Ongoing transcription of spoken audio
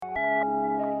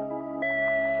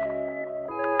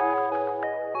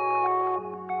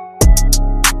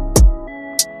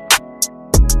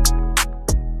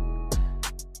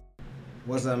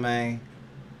What's up, man?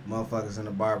 Motherfuckers in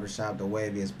the barbershop, the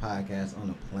waviest podcast on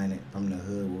the planet, from the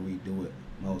hood where we do it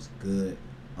most good.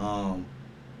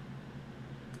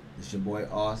 It's your boy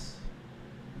Oss.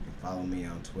 You can follow me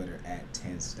on Twitter at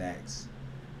 10stacks.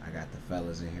 I got the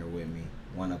fellas in here with me.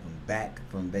 One of them back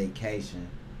from vacation.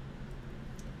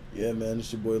 Yeah, man,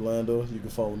 it's your boy Lando. You can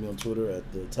follow me on Twitter at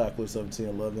the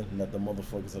Tackler1711 and at the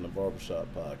Motherfuckers in the Barbershop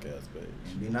podcast page.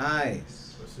 Be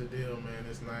nice. What's the deal, man?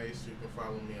 It's nice. You can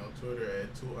follow me on Twitter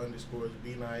at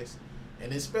 2_be nice.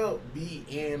 And it's spelled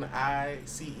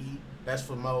BNICE. That's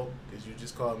for Mo, because you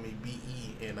just called me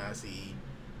BENICE.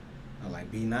 I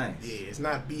like be nice. Yeah, it's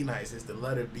not be nice. It's the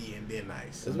letter B and then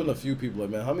nice. There's been a few people like,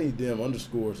 man, how many damn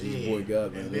underscores this boy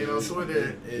got, man? And then on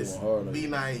Twitter, They it's going hard, be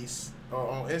nice. Or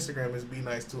on Instagram, it's be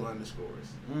nice 2_.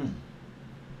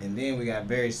 And then we got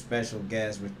very special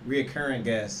guests, reoccurring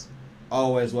guests.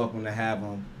 Always welcome to have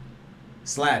them.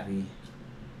 Slappy,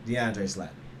 DeAndre Slappy.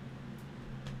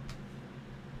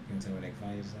 You can tell where they can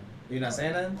find you something? You're not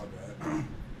saying nothing? My bad.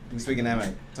 You speaking that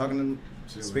mic. Talking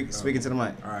to speaking to the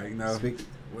mic. All right, you know. Speak.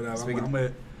 Whatever. Speaking. I'm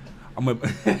at I'm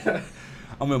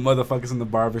at Motherfuckers in the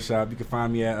Barbershop. You can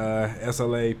find me at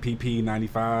SLA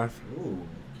PP95. Ooh,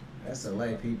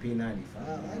 SLA PP95.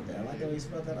 I like that. I like the way you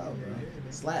spelled that out, bro.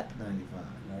 Slap 95.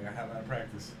 I have that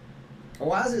practice. Oh,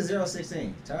 why is it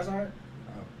 016? Charizard?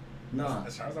 Oh. No.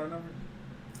 That's Charizard number?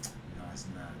 No, it's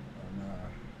not.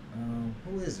 Oh, nah.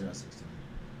 Who is 016?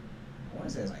 I want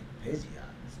to say it's like Pidgeot.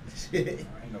 I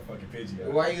ain't no fucking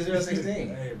Pidgey. Why you 016?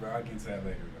 Hey, bro, I'll get to that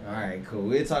later, bro. Alright, cool.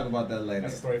 We'll talk about that later.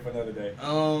 That's a story for another day.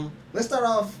 Let's start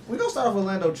off. We're gonna start off with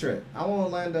Orlando trip. I want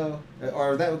Orlando,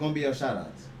 or is that gonna be your shout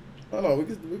outs? Oh, no, we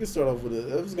can start off with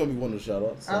it. It was going to be one of the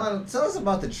shout-outs. So. Tell us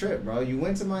about the trip, bro. You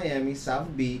went to Miami, South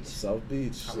Beach. South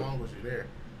Beach. How long was you there?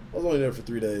 I was only there for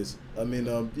 3 days. I mean,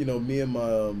 me and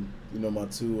my, my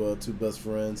two best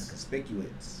friends.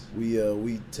 Conspicuous.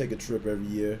 We take a trip every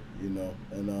year,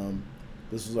 and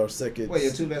this was our second. Wait,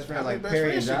 your two best friends, How many like best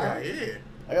Perry and friends you got? Giles? Yeah.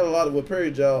 I got a lot of with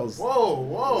Perry Giles.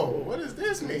 Whoa. What does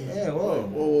this mean? Yeah, whoa.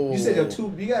 Whoa. You said your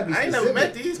two. You gotta be I ain't specific. never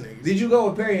met these niggas. Did you go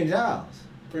with Perry and Giles?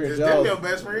 Perry and Is them Giles. your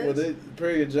best friends?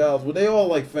 Perry and Giles. Well, they all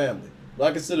like family. But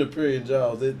I consider Perry and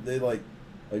Giles. They like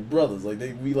brothers. Like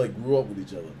we grew up with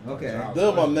each other. Okay.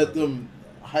 Them I met them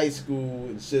high school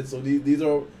and shit. So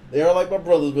they are like my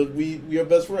brothers, but we are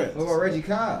best friends. What about Reggie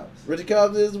Cobbs? Reggie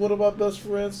Cobbs is one of my best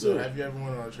friends So too. have you ever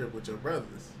went on a trip with your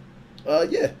brothers?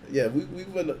 Yeah. We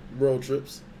went on road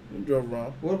trips. We drove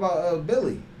around. What about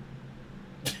Billy?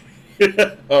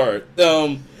 All right.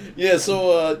 Yeah.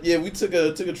 So we took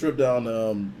a trip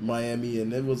down Miami,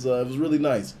 and it was really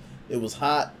nice. It was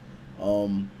hot, but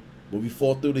we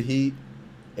fought through the heat.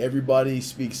 Everybody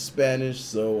speaks Spanish,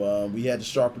 so we had to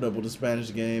sharpen up with the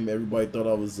Spanish game. Everybody thought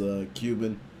I was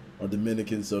Cuban or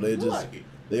Dominican, so they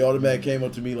automatically came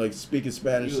up to me like speaking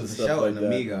Spanish You and was stuff like that.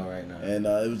 amigo right now. And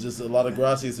it was just a lot of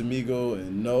gracias amigo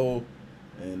and no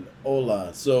and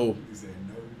hola. So. He said no.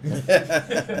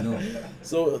 No.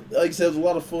 So, like I said, it was a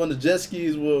lot of fun. The jet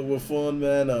skis were fun,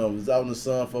 man. I was out in the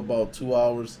sun for about 2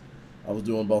 hours. I was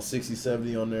doing about 60,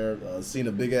 70 on there. Seen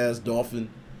a big-ass dolphin.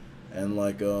 And,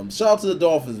 shout out to the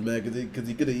Dolphins, man, because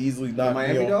he could have easily knocked me off.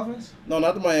 The Miami Dolphins? No,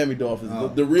 not the Miami Dolphins. Oh.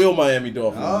 The real Miami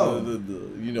Dolphins. Oh.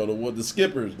 The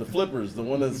skippers, the flippers, the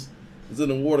one that's in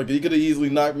the water. He could have easily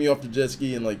knocked me off the jet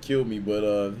ski and, killed me.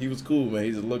 But he was cool, man.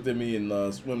 He just looked at me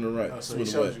and swam right. So he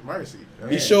showed you mercy.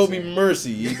 He showed me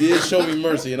mercy. He did show me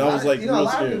mercy, and I was like, a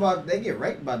lot scared. of people, they get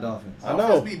raped by dolphins. I know.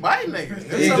 Dolphins be biting niggas.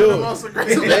 They Some do. of the most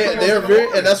aggressive They're animals very, in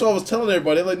the and that's what I was telling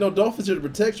everybody. They're like, no, dolphins here to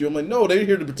protect you. I'm like, no, they're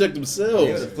here to protect They would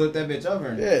themselves. have flipped that bitch over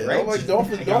and Yeah, I'm raped like you.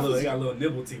 dolphins. They got a little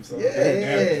nibble teeth. So Yeah,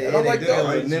 and I'm they like, do have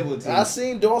dolphins. a nibble teeth. I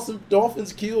seen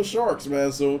dolphins kill sharks,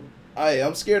 man. So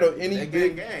I'm scared of any They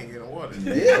big, gang in the water.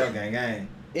 Yeah. Gang.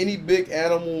 any big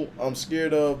animal. I'm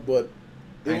scared of, but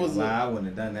I it was. I wouldn't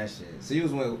have done that shit. So you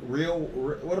was with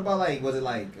what about was it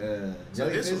So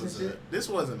jellyfish and shit? this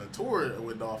wasn't a tour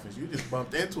with dolphins. You just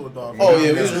bumped into a dolphin. Oh yeah, we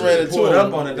Yeah, just yeah. ran into Pulled them.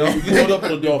 up on a dolphin. Pulled up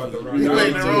on a dolphin. You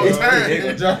made the wrong turn.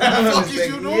 What the fuck is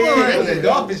you doing right It was a here?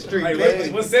 dolphin street. Hey,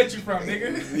 baby. what set you from,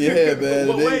 nigga? Yeah, man.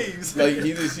 What They- waves?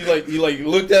 He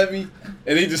looked at me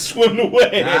and he just swam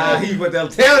away. He put them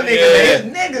tail niggas. Yeah. There's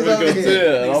niggas We over go here.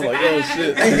 tell. And I'm like, oh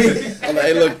shit. I'm like,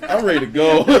 hey, look, I'm ready to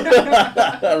go.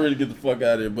 I'm ready to get the fuck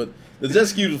out of here. But the jet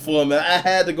ski was fun, man. I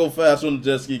had to go fast on the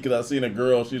jet ski because I seen a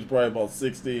girl. She was probably about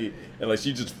 60, and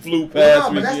she just flew past Well, no,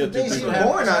 me. but that's She the had thing. two She people. was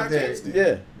born out there.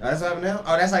 Yeah. That's what happened now.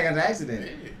 Oh, that's like an accident.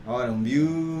 All them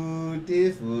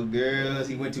beautiful girls.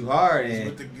 He went too hard and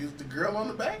With the girl on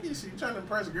the back and shit, trying to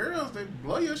impress girls, they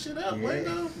blow your shit up. Yeah. Wait,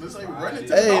 no, it's like running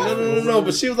to Hey, the no.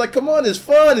 But she was like, "Come on, it's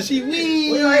fun." And she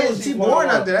wee. well, you know, she born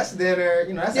out there. That's their,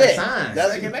 you know, that's a sign.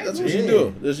 That's Second what nature. you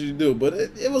do. That's what you do. But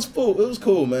it was cool. It was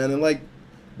cool, man. And like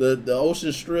the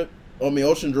Ocean Strip,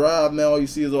 Ocean Drive. Now all you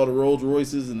see is all the Rolls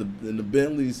Royces and the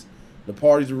Bentleys. The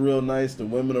parties are real nice. The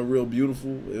women are real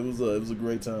beautiful. It was a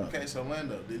great time. Okay, so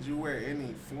Lando, did you wear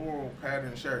any floral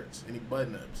pattern shirts? Any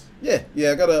button ups? Yeah.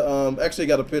 I got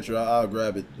a picture. I'll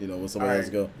grab it. You know, when somebody else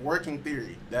go. Working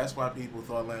theory. That's why people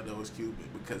thought Lando was Cuban,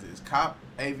 because it's cop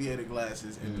aviator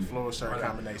glasses and the floral shirt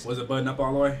combination. Was it button up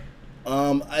all the way?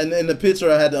 And in the picture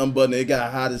I had to unbutton it. It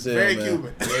got hot as hell, Very man.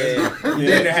 Cuban. Yeah. You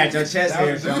didn't have your chest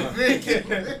hair showing. Very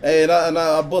Cuban. Hey, and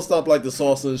I bust out like the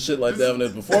salsa and shit like that when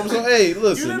it performed. So hey,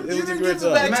 listen, You it was a didn't great give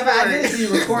the time. Matter of fact, I did see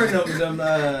you recording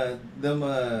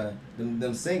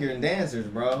them singer and dancers,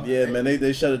 bro. Yeah, man,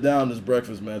 they shut it down this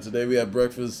breakfast, man. Today we had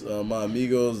breakfast. My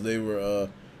amigos, they were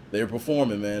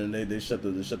performing, man, and they shut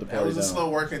the party That was a down. slow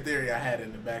working theory I had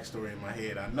in the backstory in my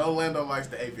head. I know Lando likes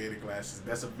the aviator glasses.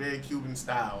 That's a very Cuban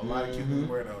style. A lot of Cubans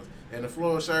wear those. And the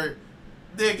floral shirt,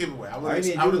 they'll give away. I All would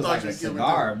you need have to do is thought like you a were Cuban.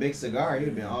 cigar, a big cigar. You'd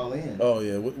have been all in. Oh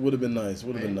yeah, would have been nice.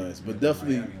 Would have been nice, but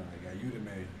definitely You the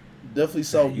man. definitely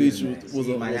South you Beach the man. was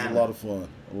See, a Miami. lot of fun.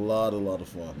 A lot of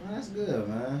fun. Well, that's good,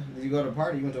 man. Did you go to a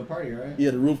party? You went to a party, right?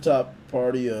 Yeah, the rooftop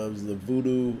party was the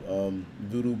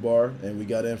Voodoo bar, and we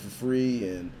got in for free,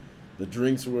 and the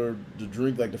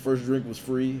first drink was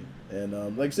free,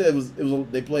 and like I said, it was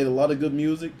they played a lot of good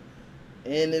music,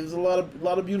 and it was a lot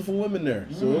of beautiful women there.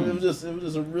 So it was just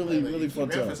a really fun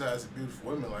time. Emphasize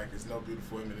beautiful women like there's no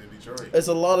beautiful women in Detroit. It's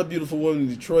a lot of beautiful women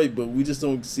in Detroit, but we just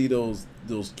don't see those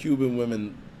Cuban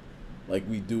women like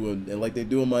we do and like they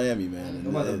do in Miami, man.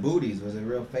 What about the booties? Was it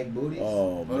real fake booties?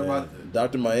 Oh What man, about the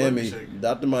Dr. Miami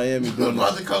What doing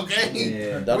about the cocaine?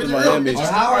 Yeah. Dr. Which Miami. real Or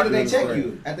how hard did they Doing check great.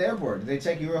 you at the airport? Did they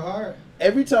check you real hard?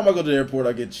 Every time I go to the airport,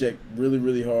 I get checked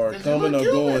really hard. 'Cause you Coming look or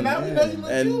Cuban. going. Now we know you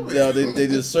look And Cuban. they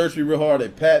just search me real hard. They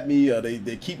pat me.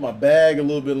 They keep my bag a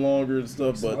little bit longer and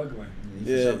stuff. But Smuggling. You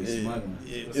for yeah, sure be smuggling.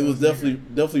 it was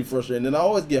definitely frustrating. And I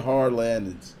always get hard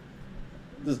landings.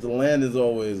 Just the landing's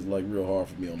always like real hard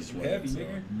for me on the You plane. heavy, So.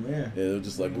 nigga. Yeah. Yeah, it was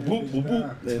just like boop boop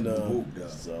boop, and Boop, yeah.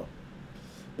 so.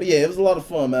 But yeah, it was a lot of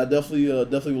fun, man. I definitely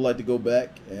would like to go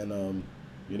back, and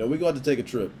we're going to have to take a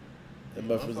trip. And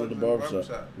my friends at the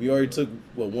barbershop. We already took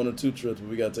 1 or 2 trips, but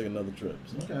we got to take another trip.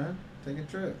 So. Okay. Take a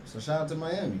trip. So shout out to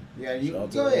Miami. Yeah, you Shout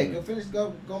out to go ahead. Miami. Go finish.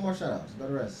 Go more shout outs. Go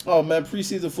the rest. Oh man,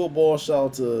 preseason football.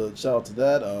 Shout out to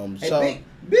that. Hey,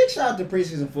 big shout out to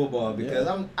preseason football because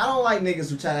Yeah. I don't like niggas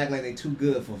who try to act like they too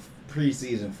good for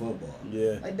preseason football.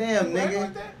 Yeah. Like damn You act nigga,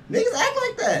 like that? niggas act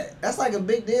like that. That's like a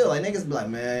big deal. Like niggas be like,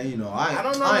 man, you know, I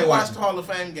don't I normally ain't watch watching. the Hall of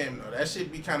Fame game though. That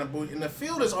shit be kind of booty. And the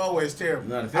field is always terrible.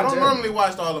 No, the I field don't terrible. normally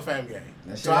watch the Hall of Fame game.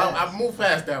 That shit So ass. I move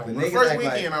past that one. The But the niggas first act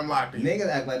like- weekend I'm locked in. Niggas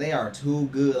act like they are too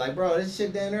good. Like, bro, this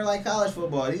shit down there like college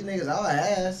football. These niggas all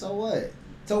ass. So what?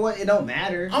 So what? It don't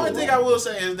matter. Only thing I will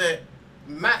say is that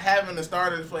not having the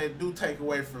starters play do take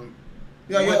away from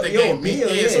Yo, what the yo, game means.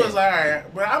 appeal, Yeah, yeah. so it's like, all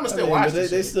right, but I'm gonna still watch but they this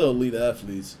shit. still elite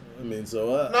athletes. I mean,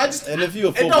 so No, I just and if you're a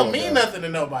it football don't mean guy- nothing to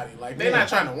nobody. Like they're Yeah. not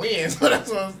trying to win, so that's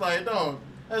what it's like.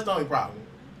 That's the only problem.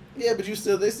 Yeah, but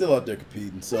they still out there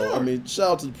competing. So Yeah. I mean,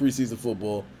 shout out to the preseason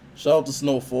football. Shout out to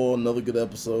Snowfall, another good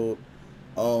episode.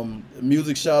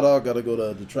 Music shout out, gotta go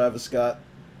to Travis Scott.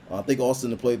 I think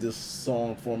Austin played this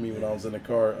song for me when I was in the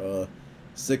car.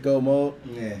 Sicko Mode.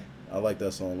 Yeah. I like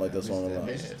that song. I like that song a lot.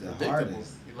 Yeah. It's the predictable.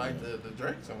 hardest. You like the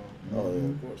Drake song? Oh yeah,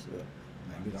 of course. Yeah.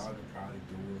 Like, That bitch- dog could probably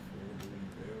do it for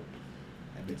the bill.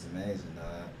 That bit's amazing,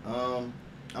 dog.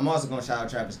 I'm also gonna shout out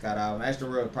Travis Scott album.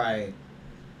 Astroworld probably,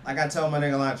 like I told my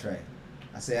nigga Lantre,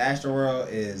 I said Astroworld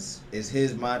is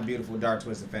his My Beautiful Dark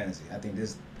Twisted Fantasy. I think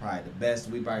this is probably the best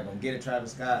we probably gonna get at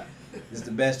Travis Scott. This is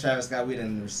the best Travis Scott we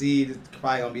done received. It's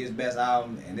probably gonna be his best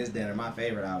album, and this dinner my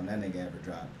favorite album that nigga ever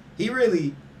dropped.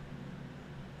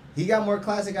 He got more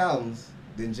classic albums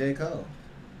than J. Cole.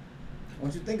 I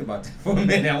want you to think about that for a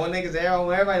minute. I want niggas there. I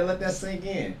want everybody to let that sink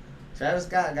in. Travis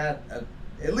Scott got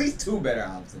at least 2 better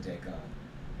albums than J. Cole.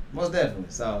 Most definitely.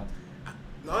 So,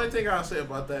 The only thing I'll say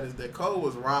about that is that Cole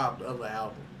was robbed of an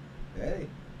album. hey,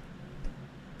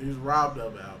 He was robbed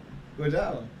of an album. good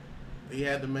job. He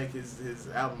had to make his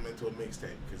album into a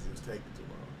mixtape because it was taking too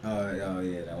long. Oh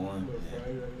yeah, that one.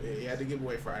 Yeah, he had to give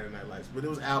away Friday Night Lights, but it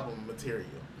was album material.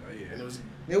 Oh, yeah. And it was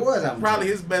It was album. probably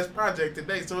his best project to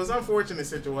date. So it's an unfortunate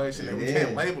situation that we Yeah.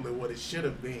 can't label it what it should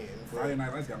have been. Friday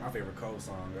Night Lights got my favorite Cole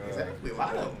song. Exactly, a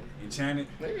lot of them. Enchanted.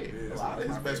 Yeah, that's a lot of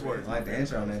his my best favorite. work. I like the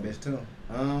intro on that bitch too.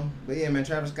 But yeah, man,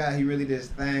 Travis Scott, he really did his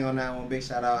thing on that one. Big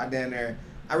shout out.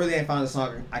 I really ain't found a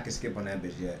song I can skip on that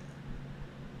bitch yet.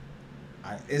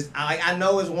 I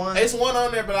know it's one. It's one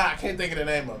on there, but I can't think of the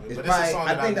name of it. But Probably, it's a song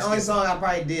that I think the only skip. song I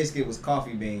probably did skip was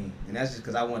Coffee Bean, and that's just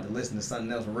because I wanted to listen to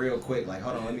something else real quick. Like,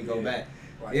 hold on, let me go back.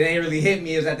 Like, It ain't really hit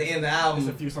me. It was at the end of the There's a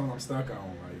album. few songs I'm stuck on.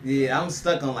 Like, Yeah, I'm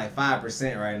stuck on like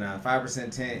 5% right now.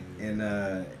 5% Tent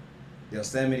in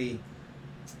Yosemite.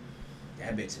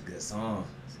 That bitch a good song.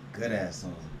 Good ass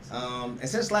song. And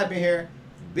since Slap in here,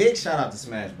 big shout out to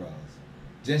Smash Bros.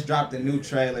 Just dropped a new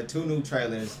trailer, 2 new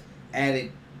trailers,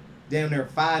 added damn near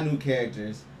 5 new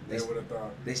characters. they would have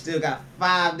thought. They still got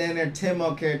 5, damn near 10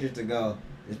 more characters to go.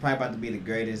 It's probably about to be the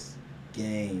greatest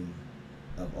game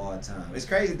of all time. It's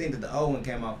crazy to think that the old one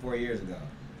came out 4 years ago.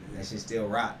 That shit still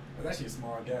rock. But that's actually a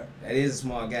small gap. That is a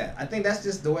small gap. I think that's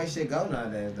just the way shit go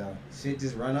nowadays, though. Shit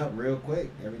just run up real quick.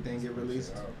 Everything get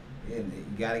released. Yeah, you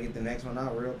gotta get the next one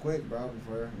out real quick, bro,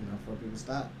 before people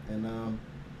stop. And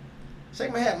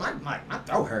shake my head. My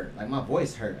throat hurt. Like my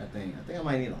voice hurt. I think I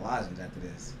might need a lozenge after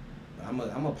this. But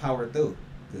I'm a power through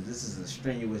because this is a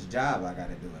strenuous job I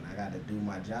gotta do, and I gotta do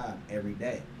my job every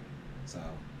day. So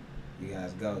you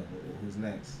guys go. Who's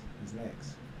next? Who's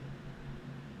next?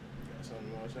 Got something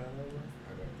you want to shout out?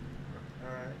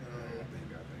 All right.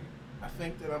 I I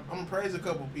think that I'm gonna praise a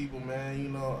couple people, man. You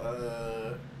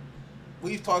know,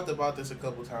 we've talked about this a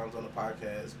couple times on the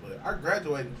podcast, but our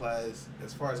graduating class,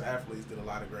 as far as athletes, did a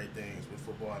lot of great things with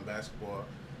football and basketball.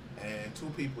 And 2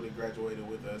 people that graduated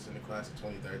with us in the class of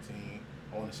 2013,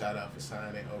 I want to shout out for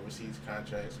signing overseas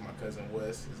contracts. My cousin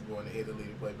Wes is going to Italy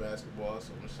to play basketball,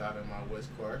 so I'm going to shout out my Wes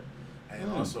Clark. And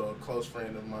also a close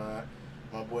friend of mine,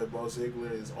 my boy Bo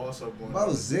Ziegler, is also going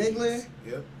Bo Ziegler?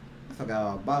 Yep. I forgot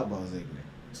all about Bo Ziegler.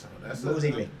 So that's Bo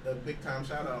Ziegler. a big time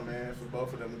shout out, man, for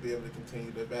both of them to be able to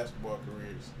continue their basketball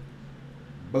careers.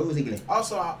 Bo Ziegler.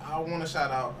 Also, I want to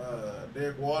shout out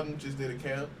Derek Walden just did a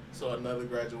camp, so another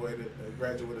graduate of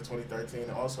 2013.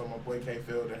 And also, my boy K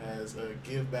Fielder has a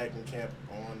give back in camp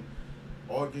on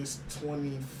August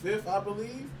 25th, I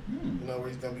believe. You know, where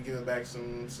he's gonna be giving back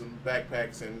some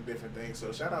backpacks and different things.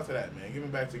 So shout out to that, man. Giving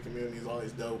back to the community is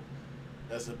always dope.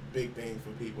 That's a big thing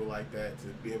for people like that, to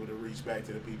be able to reach back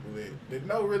to the people that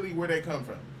know really where they come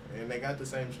from and they got the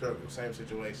same struggles, same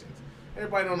situations.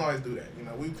 Everybody don't always do that. You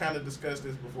know, we've kind of discussed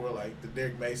this before, like the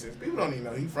Derek Masons. People don't even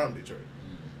know he's from Detroit.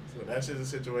 So that's just a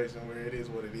situation where it is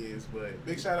what it is. But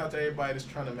big shout out to everybody that's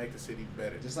trying to make the city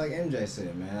better. Just like MJ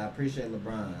said, man, I appreciate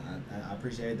LeBron. I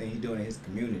appreciate everything he's doing in his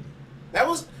community. That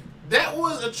was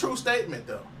a true statement,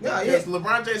 though. Yeah, because yeah.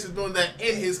 LeBron James is doing that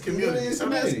in his community. his So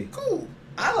community. that's cool.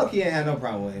 I low-key ain't had no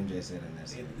problem with MJ saying that.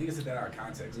 Niggas said that out of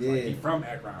context. Yeah. Like, he from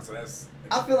Akron, so that's.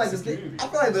 I feel like that's his community.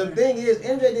 the thing is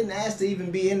MJ didn't ask to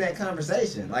even be in that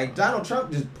conversation. Like Donald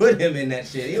Trump just put him in that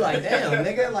shit. He like, damn,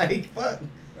 nigga, like fuck.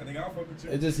 I think I'll fuck with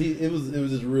you. It was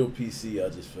just real PC. I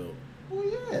just felt. Well,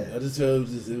 yeah. I just felt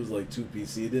it was like too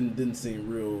PC. It didn't seem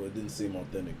real. It didn't seem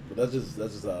authentic. But that's just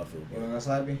how I feel. You wanna go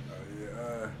Slappy?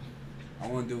 I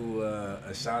want to do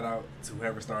a shout out to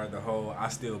whoever started the whole "I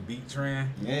Still Beat" trend.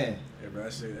 Yeah. Yeah, bro,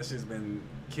 that shit's been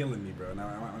killing me, bro. Now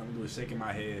I'm gonna do shaking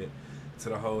my head to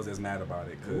the hoes that's mad about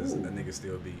it, cause Ooh. the nigga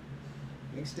still beat.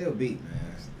 Nigga still beat,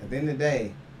 man. At the end of the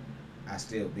day, I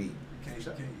still beat.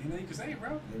 You know you can say it,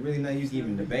 bro. There really nothing you can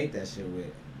even debate that shit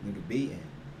with. Nigga beating.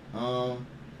 I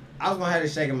was gonna have to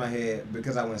shaking my head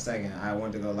because I went second. I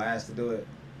wanted to go last to do it.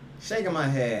 Shaking my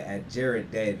head at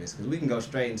Jared Davis, because we can go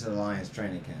straight into the Lions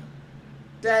training camp.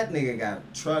 That nigga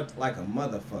got trucked like a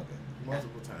motherfucker.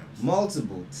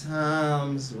 Multiple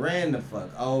times. Ran the fuck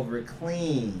over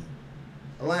clean.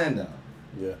 Orlando.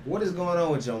 Yeah. What is going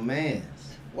on with your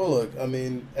mans? Well, look, I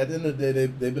mean, at the end of the day,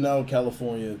 they've been out in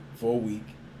California for a week.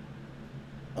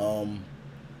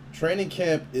 Training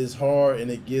camp is hard and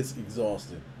it gets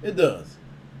exhausting. It does.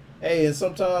 Hey, and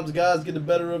sometimes guys get the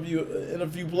better of you in a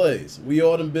few plays. We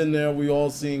all done been there. We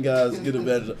all seen guys get the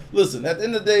better. Listen, at the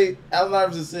end of the day, Allen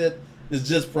Iverson said it's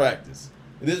just practice.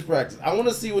 It is practice. I want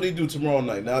to see what he do tomorrow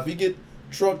night. Now, if he get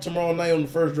trucked tomorrow night on the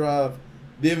first drive,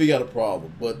 then we got a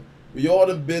problem. But we all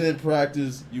done been in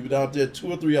practice. You've been out there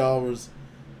 2 or 3 hours.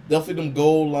 Definitely them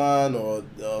goal line or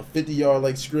 50-yard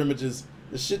like scrimmages.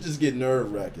 The shit just get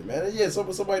nerve-wracking, man. Yeah,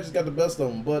 somebody just got the best of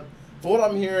them. But for what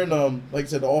I'm hearing, like I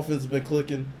said, the offense has been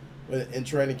clicking in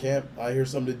training camp. I hear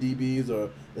some of the DBs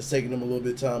it's taking them a little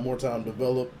bit more time to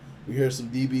develop. We hear some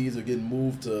DBs are getting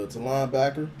moved to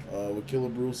linebacker with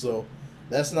Killebrew. So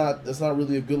that's not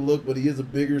really a good look. But he is a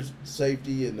bigger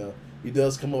safety and he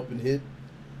does come up and hit.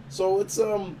 So it's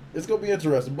gonna be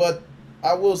interesting. But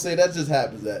I will say that just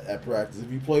happens at practice.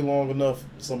 If you play long enough,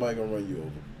 somebody gonna run you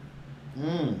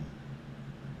over.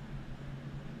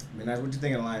 I mean, what you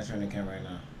think of the Lions training camp right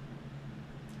now?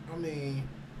 I mean,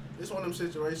 it's one of them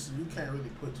situations you can't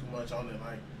really put too much on it,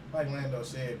 like Lando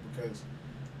said, because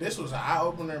this was an eye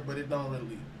opener, but it don't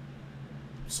really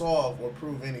solve or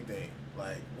prove anything.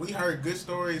 Like, we heard good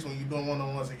stories when you're doing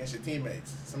one-on-ones against your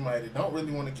teammates. Somebody that don't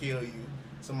really want to kill you,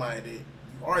 somebody that you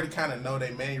already kind of know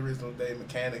their mannerisms, their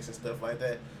mechanics and stuff like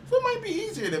that. So it might be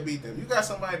easier to beat them. You got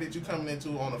somebody that you coming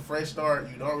into on a fresh start,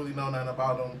 you don't really know nothing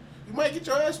about them. You might get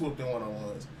your ass whooped in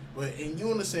one-on-ones. But in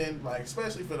unison, like,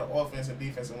 especially for the offense and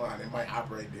defensive line, it might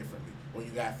operate differently when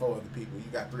you got 4 other people, you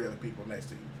got 3 other people next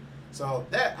to you. So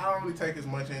that I don't really take as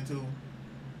much into.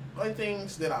 Only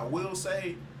things that I will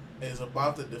say is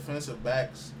about the defensive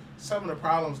backs. Some of the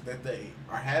problems that they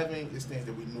are having is things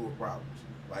that we knew were problems.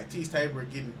 Like Tease Tabor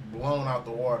getting blown out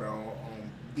the water on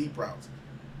deep routes.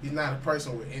 He's not a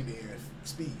person with Indian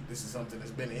speed. This is something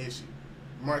that's been an issue.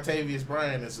 Martavius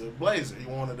Bryant is a blazer. He's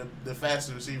one of the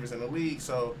fastest receivers in the league.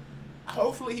 So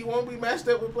hopefully he won't be matched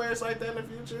up with players like that in the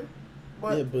future.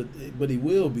 But yeah, but he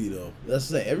will be though. That's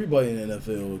the thing. Everybody in the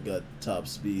NFL got top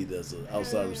speed as an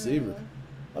outside receiver.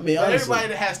 I mean, but honestly,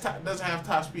 everybody that doesn't have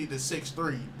top speed to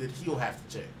 6'3", that he'll have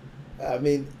to check. I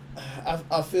mean,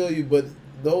 I feel you, but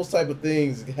those type of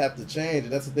things have to change,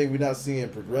 and that's the thing we're not seeing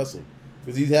progressive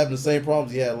because he's having the same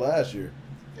problems he had last year.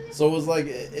 So it's like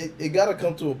it got to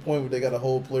come to a point where they got to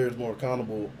hold players more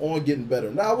accountable on getting better.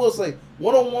 Now I will say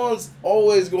one-on-ones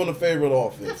always go in the favor of the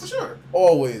offense. Yeah, for sure.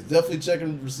 Always, definitely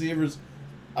checking receivers.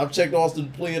 I've checked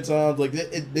Austin plenty of times. Like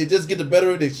they just get the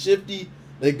better. They shifty.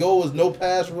 They go as no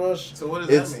pass rush. So what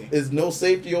does that mean? It's no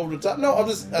safety over the top. No, I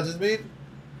just mean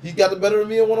he got the better of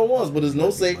me in one-on-ones, but there's no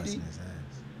safety.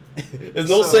 There's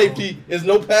no safety. There's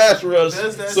no pass rush.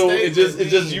 So it's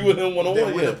just you and him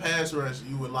one-on-one. With a pass rush,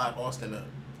 you would lock Austin up.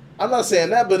 I'm not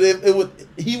saying that, but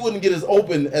he wouldn't get as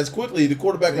open as quickly. The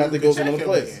quarterback would have to go to another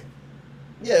place.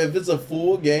 Yeah, if it's a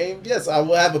full game, yes, I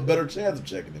will have a better chance of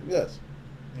checking him. Yes.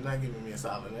 You're not giving me a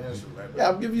solid answer, right? Yeah,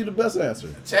 I'm giving you the best answer.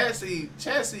 Chassis,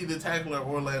 the tackler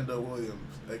Orlando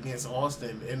Williams against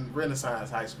Austin in Renaissance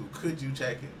High School. Could you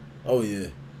check him? Oh yeah,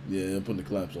 I'm putting the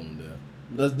clamps on him there.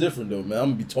 That's different though, man. I'm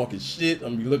gonna be talking shit.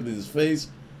 I'm gonna be looking at his face,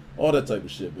 all that type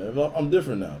of shit, man. I'm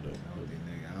different now, though.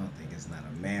 I don't think it's not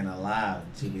a man alive,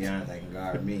 to be honest, that can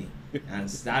guard me. I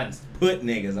put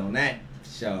niggas on that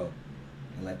show.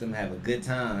 Let them have a good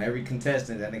time. Every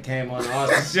contestant that came on the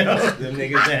Austin show, them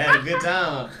niggas that had a good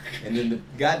time, and then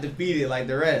got defeated like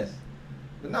the rest.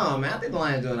 But no, man, I think the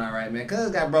Lions doing all right, man.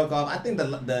 Cuz got broke off. I think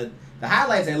the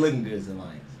highlights ain't looking good as the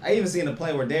Lions. I even seen a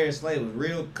play where Darius Slade was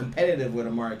real competitive with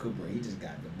Amari Cooper. He just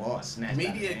got the ball snatched.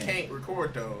 Media can't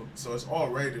record though, so it's all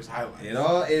Raiders highlights.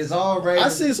 It's all Raiders. I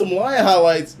see some Lion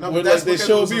highlights where like they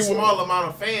showed me a small amount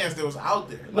of fans that was out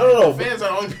there. No. The fans are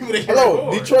the only people that can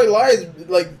record. Detroit Lions,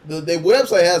 like their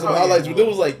website has some highlights where yeah. it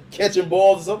was like catching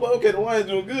balls and stuff. Like, okay, the Lions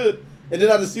doing good. And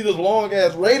then I just see this long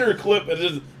ass Raider clip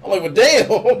and I'm like, well,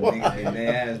 damn. They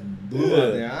ass blew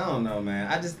up there. I don't know,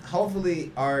 man.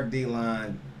 Hopefully our D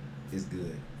line is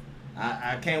good.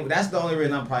 I can't. That's the only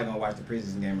reason I'm probably gonna watch the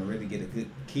preseason game and really get a good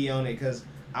key on it because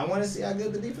I want to see how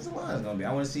good the defensive line is gonna be.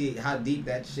 I want to see how deep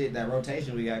that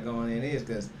rotation we got going in is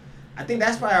because I think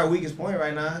that's probably our weakest point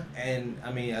right now. And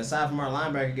I mean, aside from our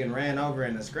linebacker getting ran over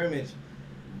in the scrimmage,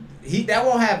 that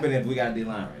won't happen if we got a D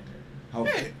line right there.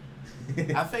 Hopefully.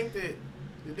 Yeah. I think that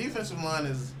the defensive line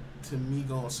is to me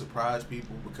gonna surprise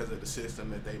people because of the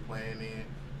system that they playing in.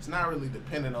 It's not really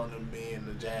dependent on them being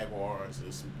the Jaguars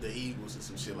or the Eagles or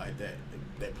some shit like that.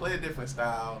 They play a different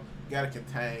style. You got to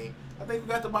contain. I think we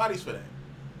got the bodies for that.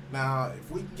 Now, if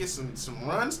we can get some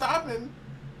run stopping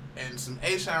and some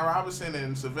A'Shawn Robinson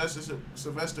and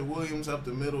Sylvester Williams up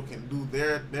the middle can do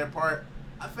their part,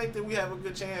 I think that we have a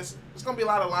good chance. There's going to be a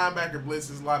lot of linebacker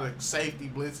blitzes, a lot of safety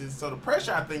blitzes. So the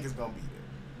pressure, I think, is going to be there.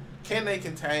 Can they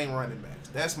contain running backs?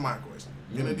 That's my question.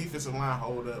 Can the defensive line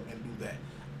hold up and do that?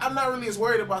 I'm not really as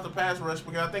worried about the pass rush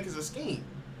because I think it's a scheme.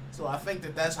 So I think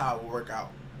that's how it will work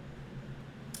out.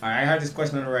 All right, I heard this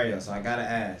question on the radio, so I got to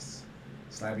ask.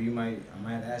 Slappy, I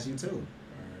might have to ask you too.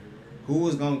 Who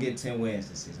is going to get 10 wins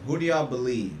this season? Who do y'all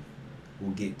believe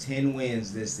will get 10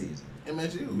 wins this season?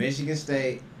 MSU. Michigan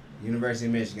State, University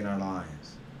of Michigan, or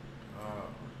Lions?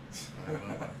 I don't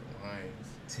know about the Lions.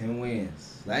 10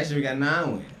 wins. Last year we got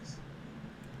 9 wins.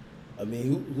 I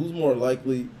mean, who's more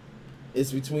likely?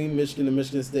 It's between Michigan and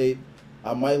Michigan State.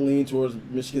 I might lean towards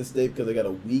Michigan State because they got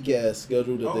a weak ass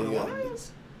schedule that they got.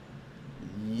 Lions?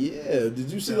 Yeah. Did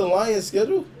you see the Lions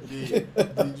schedule? Did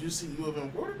you see U of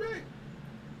M quarterback?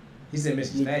 He said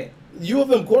Michigan State. U of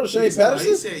M quarter Shane Patterson?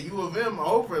 He said U of M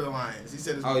over the Lions. He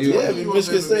said it's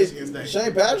Michigan State.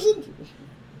 Shane Patterson?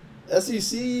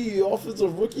 SEC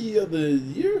Offensive Rookie of the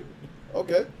Year?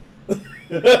 Okay.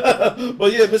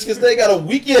 But yeah, Michigan State got a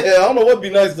weak. Yeah, I don't know what'd be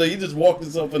nice though. He just walked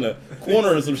himself in a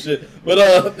corner or some shit. But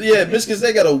yeah, Michigan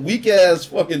State got a weak ass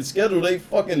fucking schedule. They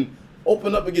fucking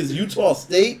opened up against Utah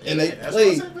State and they That's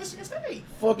played what I said, Michigan State.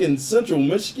 fucking Central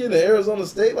Michigan and Arizona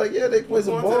State. Like yeah, they play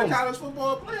some Going to the bombs. college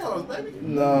football playoffs, baby.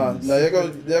 Nah, they're gonna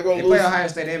They lose play Ohio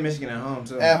State and Michigan at home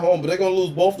too. at home, but they're gonna lose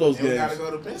both those And we got to games.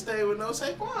 go to Penn State with no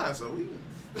Saquon, so we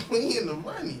in the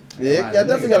money. Yeah, Right, I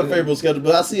definitely got a niggas favorable schedule,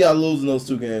 but I see y'all losing those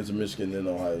two games to Michigan and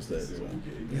Ohio State. So.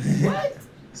 What?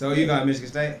 So you got Michigan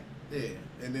State? Yeah,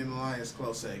 and then the Lions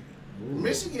close second. Ooh.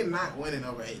 Michigan not winning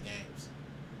over 8 games.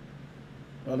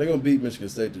 Oh, they're gonna beat Michigan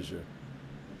State this year.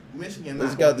 Michigan They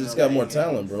not got winning just over got more 8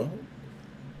 talent, games. bro.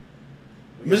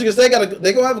 Michigan State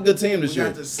they gonna have a good team this We year.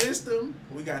 got the system.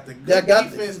 We got the good Yeah,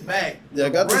 got defense back. yeah,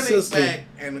 got the running system. back,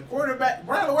 and the quarterback.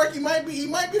 Brian Lewerke might be the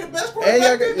best And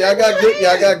quarterback.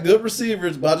 y'all got good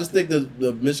receivers, but I just think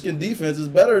the Michigan defense is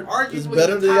better. Arguably Is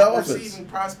better the than top the offense. receiving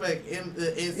prospect in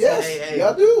the NCAA. Yes,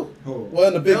 y'all do. Who? Well,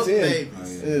 in the Big Phil Ten,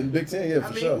 Davis. in Big Ten, yeah, for I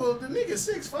mean, sure. well, the nigga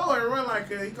 6'4" and run like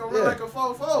he gonna run Yeah. like a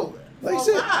 4'4". Like you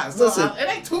said, 4'5". So listen, it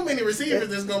ain't too many receivers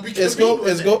that's gonna be. It's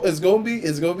competing gonna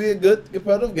with be a good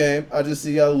competitive game. I just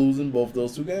see y'all losing both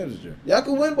those two games this year. Y'all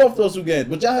can win both those two games,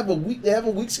 but y'all have a weak. They have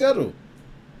a weak schedule.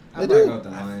 I They probably do. go with the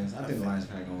Lions. I think the Lions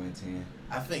probably gonna win 10.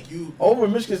 that. I think you. Over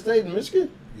Michigan State and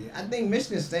Michigan. Yeah, I think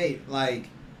Michigan State, like,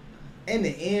 in the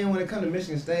end, when it comes to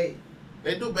Michigan State,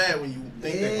 They do bad when you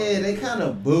think. yeah, they kind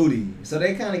of booty. So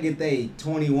they kind of get they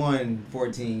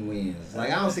 21-14 wins. Like,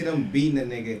 I don't see them beating a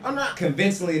nigga I'm not.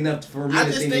 convincingly enough for me I to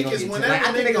just think think they're it's gonna get whenever like,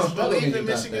 I think they're gonna niggas struggle believe against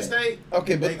in Utah Michigan State. State,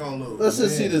 Okay, they but gonna lose. let's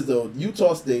just see Yeah. this though.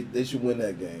 Utah State, they should win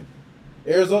that game.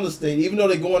 Arizona State, even though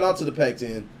they're going out to the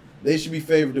Pac-10, they should be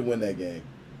favored to win that game.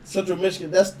 Central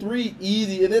Michigan, that's 3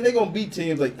 easy, and then they're gonna beat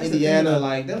teams like That's the Indiana, thing, though,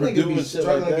 like them Purdue, niggas be and shit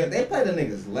struggling. like that. They play the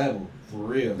niggas level for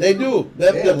real. They do.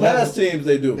 They're The past level. teams,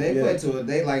 they do. They yeah. play to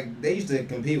it. They used to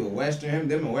compete with Western.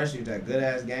 Them and Western used to have good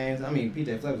ass games. I mean,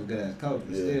 PJ Fleck was a good ass coach,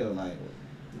 but Yeah. still, like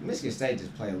Michigan State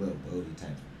just play a little booty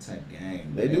type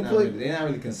game. They They're do not play- Really, they're not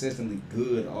really consistently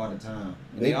good all the time.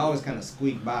 And they They- always kind of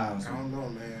squeak by on I some. don't know,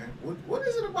 man. What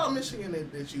is it about Michigan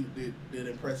that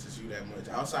impresses you that much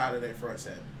outside of their front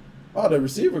seven? Oh, the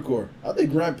receiver core. I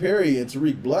think Grant Perry and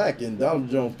Tariq Black and Donald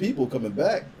Jones people coming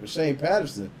back with Shane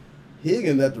Patterson,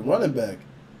 Higgins at the running back.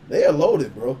 They are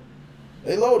loaded, bro.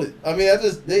 They loaded. I mean,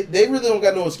 they really don't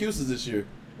got no excuses this year.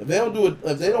 If they don't do it,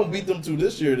 if they don't beat them two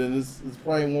this year, then it's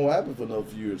probably won't happen for another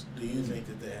few years. Do you think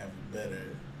that they have a better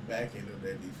back end of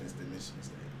their defense than Michigan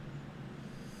State?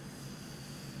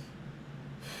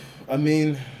 I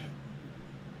mean,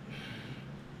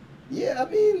 yeah, I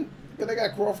mean, 'cause they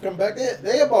got Crawford come back.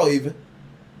 They about even.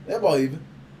 They about even.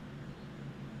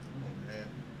 Man.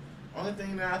 Only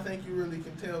thing that I think you really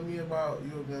can tell me about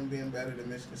you of them being better than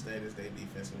Michigan State is their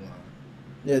defensive line.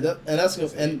 Yeah, and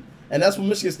that's what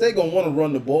Michigan State gonna want to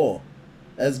run the ball.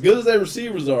 As good as their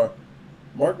receivers are,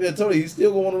 Mark D'Antoni, he's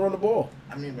still gonna want to run the ball.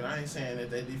 I mean, but I ain't saying that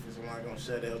their defensive line gonna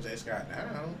shut LJ Scott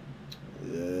down.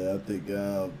 Yeah, I think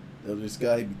LJ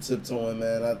Scott, he be tiptoeing,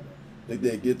 man. I think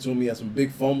they'd get to him. He had some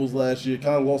big fumbles last year.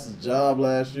 Kind of lost his job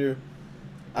last year.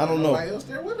 I don't know. Nobody else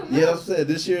there with him. Yeah, now. I said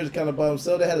this year is kind of by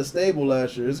himself. They had a stable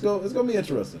last year. It's gonna be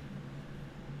interesting.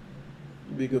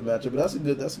 It'll be a good matchup,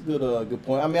 but that's a good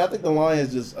point. I mean, I think the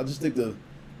Lions I just think the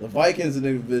Vikings in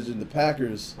the division, the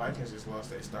Packers, Vikings just lost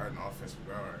their starting offensive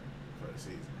guard for the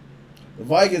season. the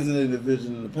Vikings in the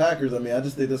division, and the Packers. I mean, I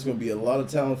just think that's gonna be a lot of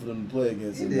talent for them to play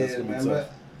against. It and that's is, gonna be man, tough.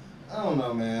 but I don't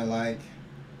know, man. Like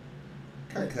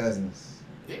Kirk Cousins,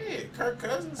 Yeah, Kirk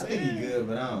Cousins. I think yeah. he good,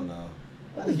 but I don't know.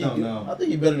 I think just he don't good. know. I think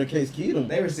he better than Case Keenum.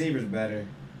 They receivers better.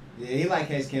 Yeah, he like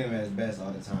Case Keenum at his best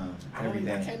all the time, I every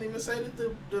day. can't even say that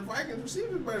the Vikings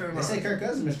receiver better than They say ours. Kirk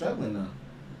Cousins been struggling though.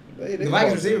 They The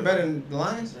Vikings receiver better than the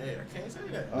Lions? Yeah, I can't say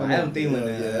that. I don't Adam know. Thielen,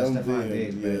 Yeah, Stephon Adam Thielen,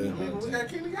 Diggs, yeah. better I than mean, but we got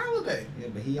Kenny Galladay. Yeah,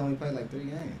 but he only played like 3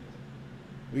 games.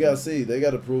 We gotta see. They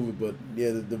gotta prove it. But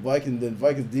yeah, the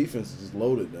Vikings defense is just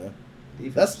loaded, man.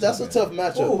 Defense That's is a so tough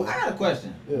bad. matchup. Oh, I got a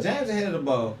question. Yeah. James ahead of the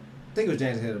ball. I think it was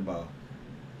James ahead of the ball.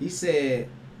 He said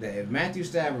that if Matthew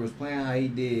Stafford was playing how he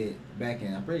did back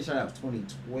in, I'm pretty sure that was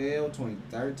 2012,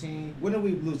 2013. When did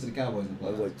we lose to the Cowboys in the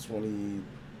That was playoffs? like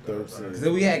 2013. Because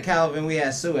we had Calvin, we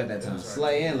had Sue at that time.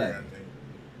 Slay and Levy.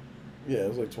 Yeah, it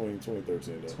was like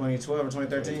 2013 though. 2012 or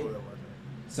 2013? 2012, I think.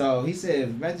 So he said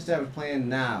if Matthew Stafford was playing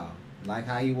now, like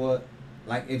how he was,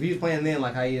 like if he was playing then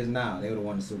like how he is now, they would have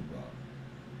won the Super Bowl.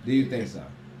 Do you think so?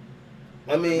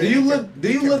 I mean, Do you look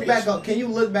competes. back on? Can you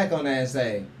look back on that and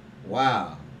say,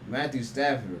 "Wow, Matthew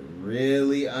Stafford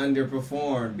really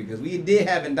underperformed because we did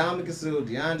have Ndamukong Suh,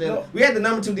 DeAndre. No. We had the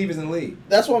number 2 defense in the league."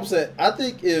 that's what I'm saying. I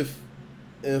think if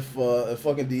if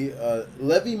fucking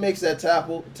Levy makes that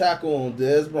tackle on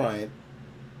Dez Bryant,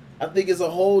 I think it's a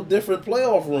whole different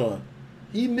playoff run.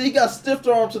 He got stiff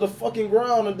armed to the fucking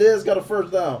ground and Dez got a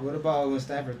first down. What about when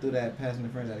Stafford threw that pass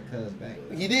interference at the Cubs back?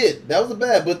 He did. That was a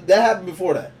bad, but that happened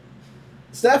before that.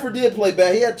 Stafford did play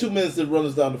bad. He had 2 minutes to run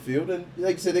us down the field, and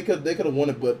like I said, they could have won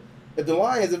it. But if the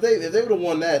Lions, if they would have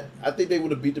won that, I think they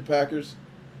would have beat the Packers.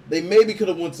 They maybe could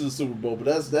have went to the Super Bowl,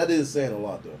 but that is saying a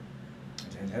lot though.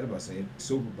 James had about to say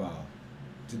Super Bowl.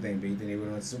 What you think, B? You think they would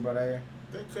have went to Super Bowl that year?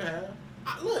 They could have.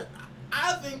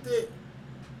 I think that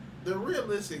the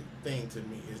realistic thing to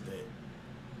me is that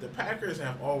the Packers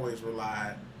have always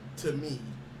relied, to me,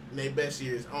 in their best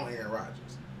years on Aaron Rodgers.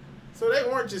 So they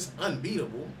weren't just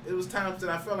unbeatable. It was times that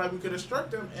I felt like we could have struck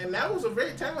them, and that was a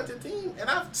very talented team. And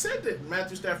I've said that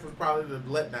Matthew Stafford was probably the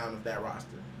letdown of that roster.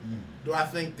 Do I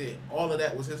think that all of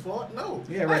that was his fault? No.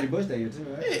 Yeah, Reggie Bush that year too,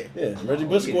 right? Yeah. Reggie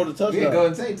Bush scored a touchdown. We had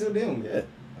Golden Tate too, didn't we? Yeah.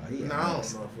 Oh, No, I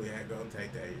don't know if we had Golden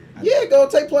Tate that year. Yeah, go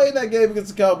take play in that game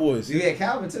against the Cowboys. You had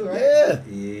Calvin too, right? Yeah.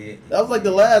 Yeah. That was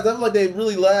like they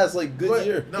really last like good But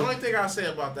year. the only thing I'll say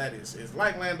about that is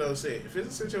like Lando said, if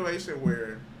it's a situation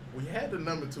where we had the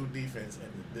number 2 defense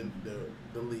in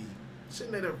the league,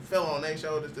 shouldn't they have fell on their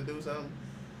shoulders to do something?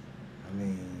 I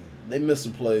mean, They missed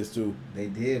some plays too. they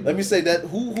did. Let me say that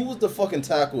who was the fucking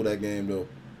tackle that game though?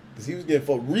 Because he was getting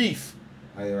fucked. Reef.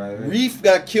 Oh, yeah, right. Reef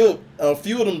got killed. A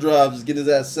few of them drives just getting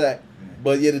his ass sacked.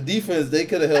 But yeah, the defense they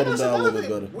could have held him down a little bit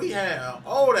better. We had an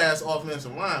old ass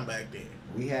offensive line back then.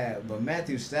 We had, but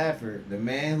Matthew Stafford, the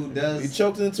man who does, He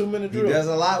choked in a 2-minute he drill. does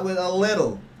a lot with a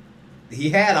little. He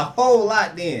had a whole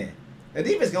lot then. The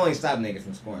defense can only stop niggas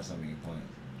from scoring so many points.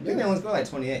 I think they only scored like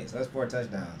 28, so that's 4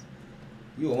 touchdowns.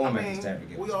 You would want Matthew Stafford to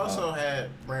get we the also ball. had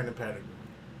Brandon Pettigrew.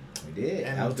 We did.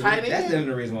 And That was tight that's end.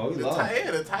 the reason why we lost.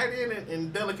 The tight end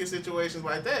in delicate situations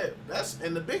like that, that's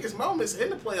in the biggest moments in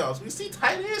the playoffs. We see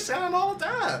tight ends shine all the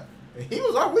time. And he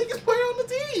was our weakest player on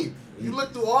the team. You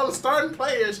look through all the starting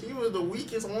players, he was the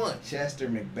weakest one. Chester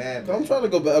McBath. I'm trying to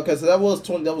go back. Okay, so that was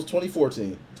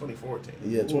 2014. 2014.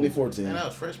 Yeah, 2014. And that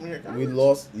was freshman year of college. We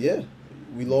lost. Yeah,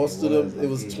 we lost It to was the. It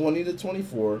was lucky.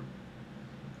 20-24.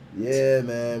 Yeah,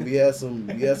 man, we had some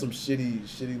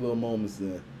shitty little moments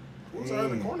there. Who was our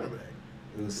other cornerback?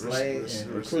 It was Slade. Chris-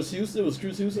 and- Chris- Chris Houston was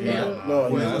Chris Houston. Yeah. on there? No, Well,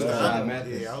 he it was was the not. other one.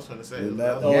 Mathis. Yeah, I was going to say. Yeah, it was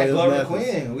Mathis. the We other had it was Glover Mathis.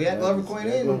 Quinn. We had Glover Quinn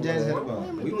in Glover Jazz Quinn. Headball.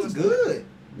 We Glover was Quinn. good.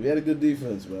 We had a good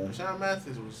defense, man. one. Sean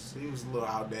Mathis was a little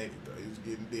outdated though. He was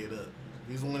getting dead up.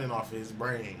 He was winning off of his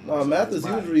brain. No, Mathis,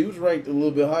 he was ranked a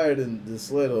little bit higher than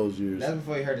Sled those years. That's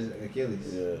before he hurt his Achilles.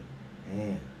 Yeah.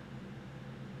 Damn.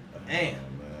 Oh, Damn. man.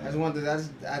 That's one thing.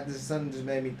 Something just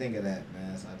made me think of that,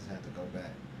 man. So I just had to go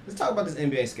back. Let's talk about this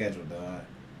NBA schedule, dog.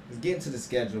 Let's get into the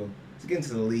schedule. Let's get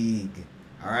into the league.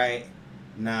 All right.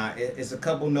 Nah, it's a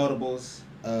couple notables.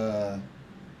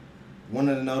 One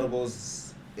of the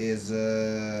notables is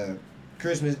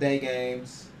Christmas Day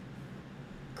games.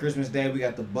 Christmas Day, we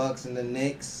got the Bucks and the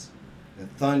Knicks, the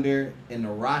Thunder and the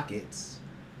Rockets.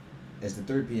 It's the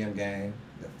 3 p.m. game.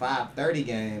 The 5:30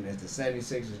 game is the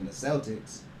 76ers and the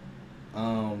Celtics.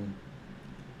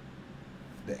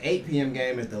 The 8 p.m.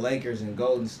 game is the Lakers and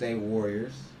Golden State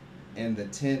Warriors. And the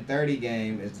 10:30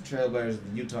 game is the Trailblazers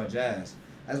and the Utah Jazz.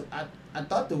 I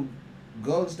thought the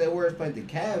Golden State Warriors played the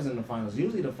Cavs in the finals.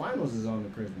 Usually the finals is on the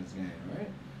Christmas game, right?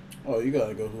 Oh, you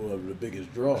gotta go whoever the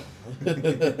biggest draw.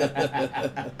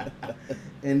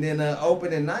 And then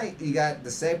opening night, you got the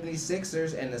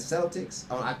 76ers and the Celtics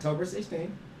on October 16th.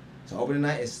 So opening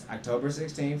night is October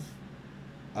 16th.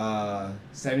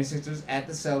 76ers at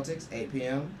the Celtics, 8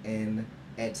 p.m. And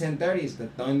at 10:30, it's the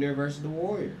Thunder versus the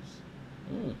Warriors.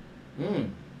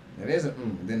 That is a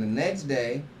Then the next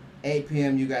day, 8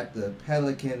 p.m., you got the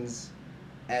Pelicans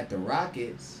at the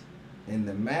Rockets and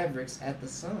the Mavericks at the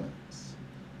Suns.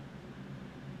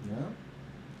 Yeah.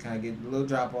 Kind of get a little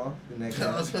drop off the next day.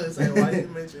 I was going to say, why you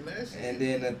mention that shit? And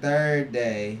then the third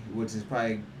day, which is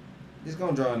probably, it's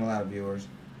going to draw in a lot of viewers,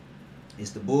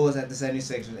 it's the Bulls at the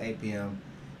 76ers, 8 p.m.,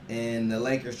 and the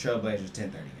Lakers Trailblazers,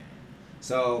 10:30 game.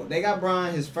 So they got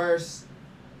Bron, his first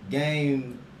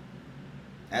game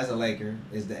as a Laker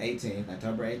is the 18th,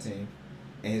 October 18th.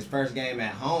 And his first game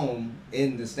at home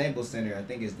in the Staples Center, I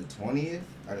think, is the 20th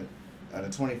or the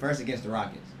 21st against the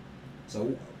Rockets.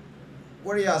 So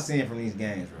what are y'all seeing from these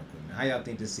games real quick, man? How y'all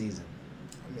think this season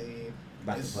I mean,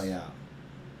 about to It's- play out?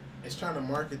 it's trying to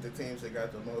market the teams that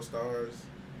got the most stars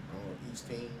on each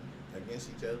team against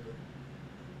each other.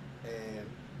 And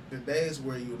the days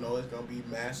where you know it's going to be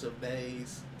massive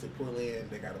days to pull in,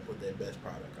 they got to put their best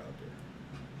product out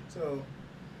there. So,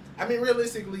 I mean,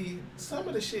 realistically, some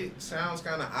of the shit sounds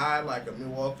kind of odd, like a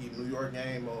Milwaukee-New York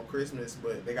game on Christmas,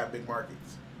 but they got big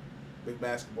markets. big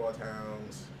basketball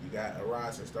towns. You got a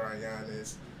rising star in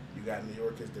Giannis. You got New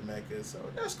York as the Mecca, so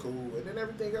that's cool. And then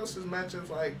everything else is matchups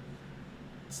like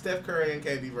Steph Curry and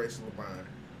KD versus LeBron.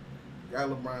 You got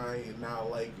LeBron, he's now a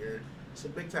Laker. It's a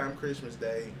big time Christmas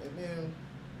day. And then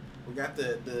we got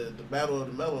the battle of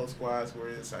the Mellow Squads, where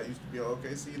I used to be on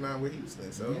OKC, now with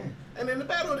Houston. So, and then the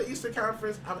battle of the Eastern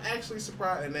Conference, I'm actually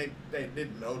surprised, and they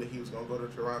didn't know that he was going to go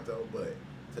to Toronto, but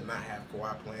to not have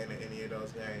Kawhi playing in any of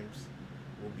those games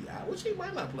will be out, which he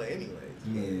might not play anyways.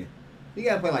 Yeah. You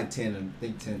got to play like 10,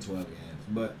 12 games.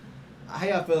 But how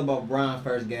y'all feel about Bron's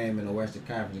first game in the Western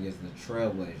Conference against the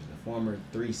Trailblazers, the former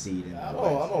 3 seed in the I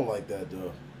West? don't like that,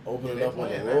 though. Opening up on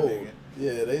the road.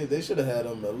 Yeah, they should have had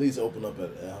him at least open up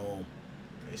at home.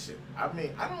 They should. I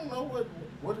mean, I don't know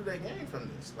what do they gain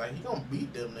from this. Like, he gonna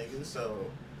beat them niggas,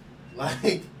 so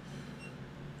like.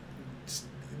 It's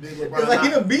like he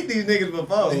done beat these niggas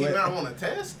before. Did he not want to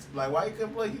test? Like, why he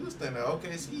couldn't play Houston or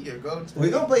OKC or go to? We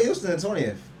gonna play Houston the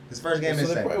 20th. His first game So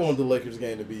is they probably want the Lakers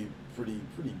game to be pretty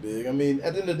big. I mean,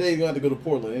 at the end of the day, you're going to have to go to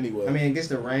Portland anyway. I mean, against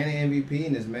the reigning MVP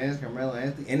and his man's Carmelo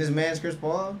Anthony and his man's Chris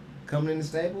Paul coming in the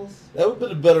Staples. That would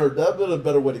have been a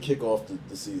better way to kick off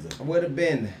the season. Would have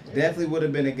been. Definitely would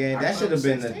have been a game. That should have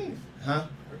been the. Huh?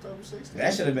 October 16th.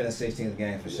 That should have been a 16th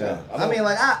game for sure. Yeah, I mean,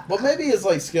 like, but maybe it's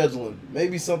like scheduling.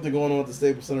 Maybe something going on at the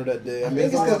Staples Center that day. I mean,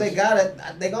 it's because they got it.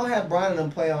 They gonna have Bron and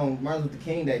them play on Martin Luther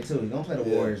King Day too. He's gonna play the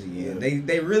Warriors again. Yeah.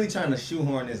 They really trying to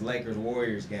shoehorn this Lakers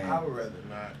Warriors game. I would rather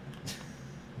not.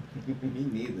 Me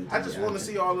neither. I just want to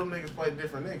see all them niggas play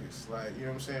different niggas. Like, you know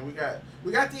what I'm saying?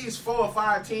 We got these 4 or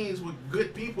 5 teams with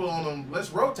good people on them. Let's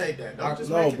rotate that. Don't just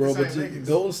make it bro. the But same niggas.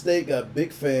 Golden State got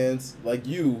big fans like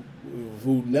you,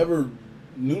 who never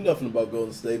knew nothing about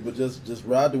Golden State, but just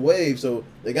ride the wave. So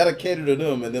they got to cater to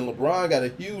them. And then LeBron got a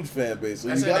huge fan base. So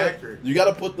That's inaccurate. you got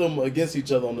to put them against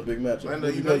each other on the big matchup. I know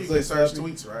you can search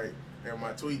tweets, right? And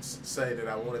my tweets say that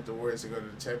I wanted the Warriors to go to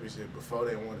the championship before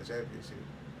they won the championship.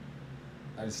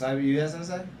 I decided you had something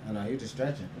to say? Oh no, you're just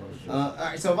stretching. All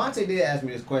right, so Vontae did ask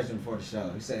me this question before the show.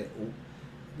 He said,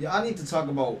 y'all need to talk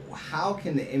about how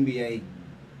can the NBA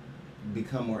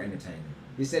become more entertaining.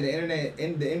 He said the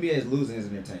NBA is losing its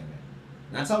entertainment.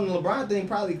 And I told him the LeBron thing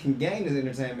probably can gain his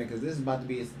entertainment because this is about to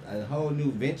be a whole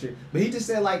new venture. But he just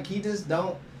said like he just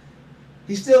don't.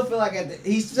 He still feel like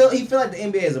he feel like the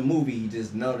NBA is a movie. He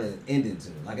just know the ending to.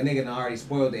 Like a nigga done already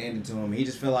spoiled the ending to him. He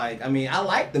just feel like, I mean, I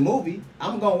like the movie.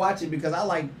 I'm gonna watch it because I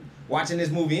like watching this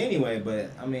movie anyway.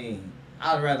 But I mean,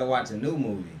 I'd rather watch a new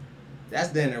movie.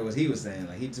 That's what he was saying.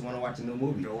 Like he just want to watch a new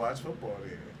movie. Go watch football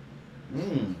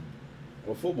then.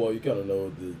 Well, football, you kind of know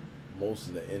the most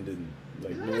of the ending.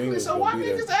 Like New England's So why gonna be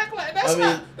niggas there. act like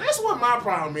that's what my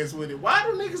problem is with it. Why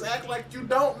do niggas act like you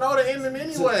don't know the ending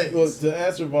anyway? To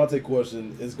answer Vontae's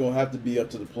question, it's going to have to be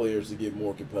up to the players to get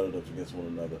more competitive against one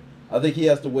another. I think he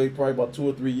has to wait probably about 2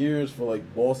 or 3 years for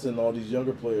like Boston and all these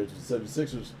younger players, the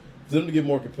 76ers, for them to get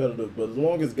more competitive. But as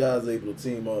long as guys are able to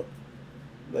team up,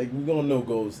 like we're gonna know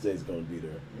Golden State's gonna be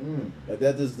there. Like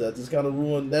that just kind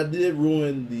of did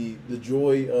ruin the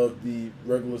joy of the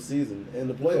regular season and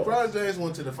the playoffs. LeBron James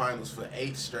went to the finals for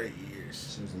 8 straight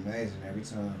years. She was amazing every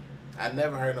time. I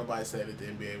never heard nobody say that the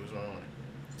NBA was wrong.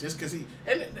 Just because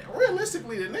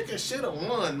realistically, the nigga should have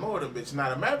won more than bitches. Now,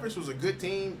 the Mavericks was a good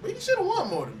team, but he should have won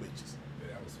more than bitches.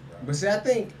 Yeah, I was surprised. But see,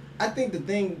 I think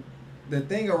the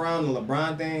thing around the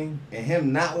LeBron thing and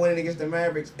him not winning against the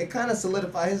Mavericks, it kind of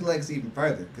solidified his legacy even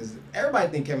further. Because everybody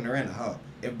think Kevin Durant a hoe.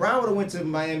 If Bron would have went to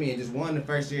Miami and just won the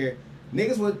first year,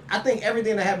 niggas would. I think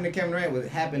everything that happened to Kevin Durant would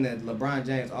happen to LeBron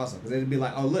James also. Because it'd be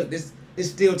like, oh look, this is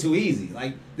still too easy.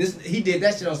 Like this, he did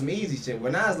that shit on some easy shit.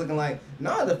 Where now it's looking like,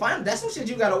 no, the final. That's some shit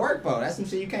you got to work for. That's some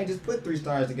shit you can't just put 3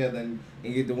 stars together and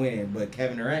get the win. But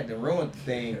Kevin Durant done ruined the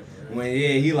thing. When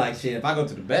he like shit. If I go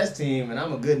to the best team and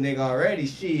I'm a good nigga already,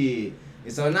 shit.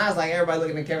 And so now it's like everybody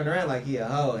looking at Kevin Durant like he a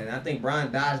hoe. And I think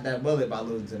Bron dodged that bullet by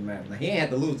losing to the Mavericks. Like, he ain't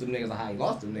had to lose to them niggas like how he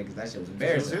lost to them niggas. That shit was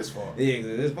embarrassing. It was his fault. Yeah, it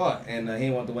was his fault. And he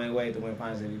didn't want Dwayne Wade to win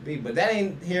Finals MVP. But that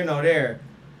ain't here nor there.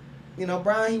 You know,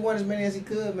 Bron, he won as many as he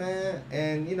could, man.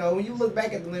 And, you know, when you look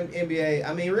back at the NBA,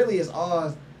 I mean, really it's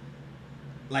all,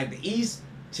 like, the East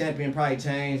champion probably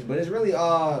changed, but it's really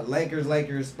all Lakers,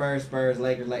 Spurs,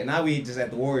 Lakers. Now we just at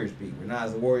the Warriors peak. Now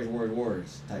it's the Warriors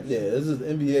type Yeah, shit. this is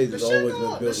NBA has always been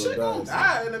The built shit on gonna dynasty.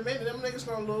 die in a minute. Them niggas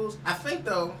gonna lose. I think,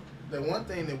 though, the one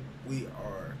thing that we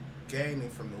are gaining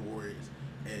from the Warriors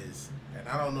is, and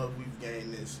I don't know if we've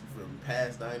gained this from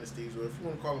past dynasties, or if you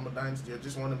want to call them a dynasty, or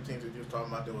just one of them teams that you was talking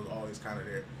about that was always kind of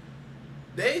there.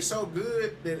 They so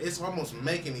good that it's almost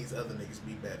making these other niggas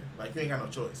be better. Like, you ain't got no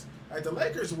choice. Like, the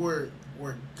Lakers were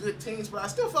good teams, but I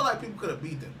still felt like people could have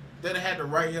beat them. they'd have had the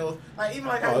right health. Like even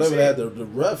like Oh, how they you would said, have had the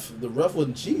ref. The ref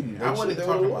wasn't cheating. I wasn't They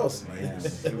talking would've about lost. the Yeah,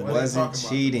 Lakers. it I wasn't talking about the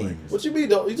cheating. Lakers. What you mean?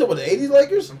 Though? You talking about the '80s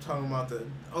Lakers? I'm talking about the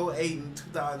 08 and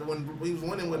 2000 when we was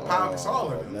winning with Pau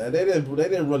Gasol in them. Man, they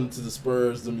didn't run into the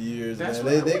Spurs them years. That's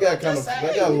man, they got kind of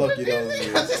they got lucky those I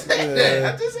years. just said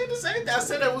that. I just said the same thing. I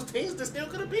said there was teams that still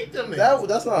could have beat them.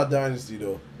 That's not a dynasty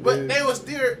though. But they was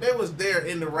there. They was there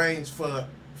in the range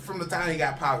from the time he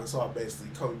got Pau Gasol. Basically,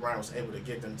 Kobe Bryant was able to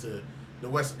get them to the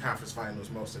Western Conference Finals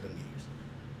most of them years.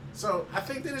 So I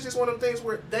think that it's just one of them things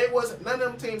where they wasn't none of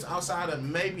them teams outside of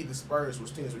maybe the Spurs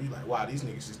was teams where you like, wow, these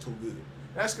niggas is too good.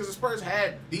 That's because the Spurs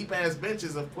had deep ass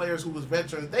benches of players who was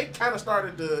veterans. They kind of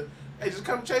started to, hey, just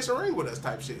come chase a ring with us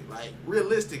type shit. Like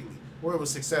realistically, where it was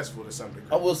successful to some degree.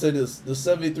 I will say this: the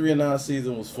 73-9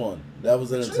 season was fun. That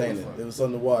was Extremely entertaining. fun. It was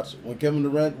something to watch. When Kevin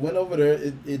Durant went over there,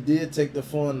 it did take the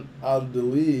fun out of the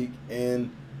league,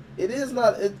 and it's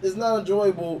not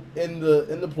enjoyable in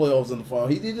the playoffs and the final.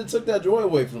 He just took that joy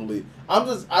away from the league. I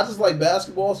just like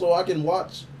basketball, so I can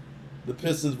watch the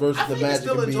Pistons versus I the think it's Magic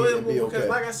still and enjoyable be because, okay.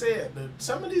 like I said,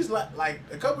 some of these like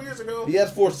a couple years ago, He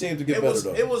has forced teams to get better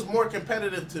though. It was more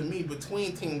competitive to me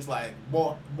between teams like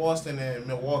Boston and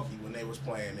Milwaukee when they was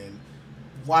playing, and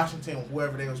Washington,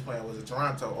 whoever they was playing, was it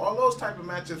Toronto. All those type of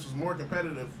matchups was more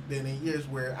competitive than in years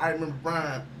where I remember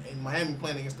Brian in Miami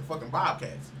playing against the fucking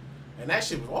Bobcats. And that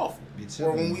shit was awful.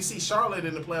 Or when we see Charlotte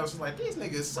in the playoffs, it's like, these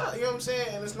niggas suck. You know what I'm saying?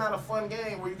 And it's not a fun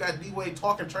game where you got D-Wade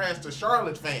talking trash to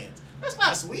Charlotte fans. That's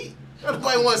not sweet.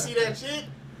 Nobody want to see that shit.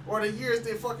 Or the years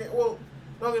they fucking, well,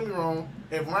 don't get me wrong.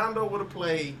 If Rondo would have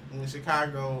played in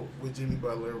Chicago with Jimmy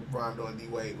Butler, Rondo and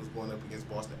D-Wade was going up against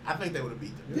Boston, I think they would have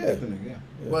beat them. Yeah.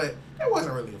 But it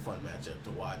wasn't really a fun matchup to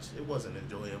watch. It wasn't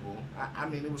enjoyable. I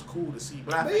mean, it was cool to see.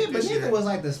 But I think But this neither year, was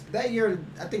like that year.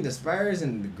 I think the Spurs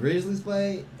and the Grizzlies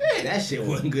played. Yeah. That shit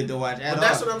wasn't good to watch at all. But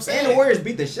that's what I'm saying. And the Warriors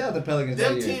beat the shit out of the Pelicans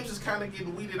them that year. teams is kind of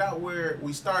getting weeded out where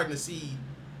we starting to see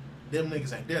them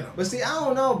niggas ain't there no more. But see, I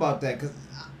don't know about that because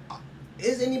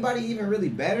is anybody even really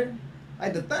better?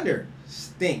 Like the Thunder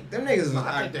stink. Them niggas was. No,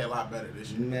 I think they're a lot better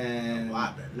this year. Man, A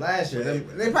lot better. last year Way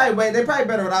they probably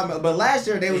better without me. But last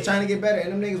year they was trying to get better,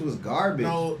 and them niggas was garbage.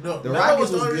 No, The that Rockets was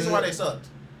the was only reason good. why they sucked.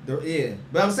 Yeah,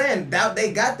 but I'm saying that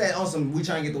they got that on some we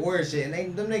trying to get the Warriors shit,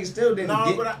 and them niggas still didn't No,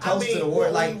 get but I close mean, to the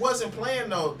Warriors. when Like, he wasn't playing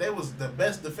though, they was the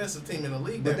best defensive team in the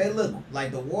league. but that they look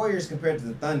like the Warriors compared to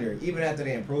the Thunder. Even after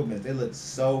the improvements, they look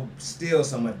still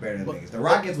so much better than But- niggas. The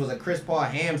Rockets was a Chris Paul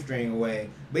hamstring away,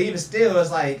 but even still,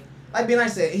 it's like Ben I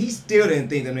said, he still didn't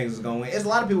think them niggas was gonna win. It's a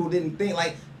lot of people who didn't think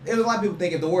like. There was a lot of people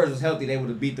think if the Warriors was healthy, they would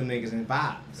have beat them niggas in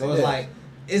 5. So it's Yeah. like,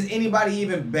 is anybody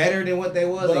even better than what they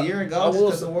was But a year ago? I just will,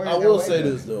 'cause the Warriors I got will way say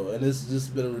better? this though, and it's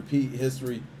just been a repeat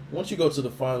history. Once you go to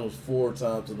the finals 4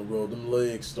 times in a row, them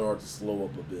legs start to slow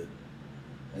up a bit,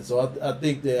 and so I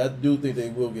do think they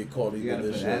will get caught You either gotta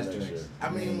this put year or next asterisks. year. I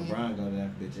mean- LeBron go to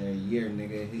that bitch every year,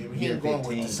 nigga. He ain't going with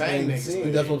 15. the same niggas. See,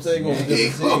 that's what I'm saying. Going with He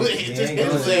different ain't teams. just ain't his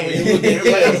going leg. to- He look at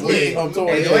everybody's leg. I'm talking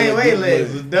Hey, about Dwayne Wade them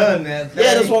legs was done, man.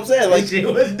 Yeah, that's what I'm saying. Like, shit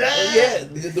was done. yeah,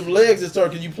 the legs that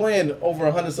start because you playing over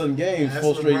 100-something games That's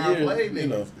 4 straight LeBron years. played You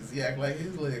know, niggas, 'cause he act like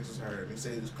his legs was hurt. He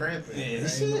said he was cramping. Yeah, Ain't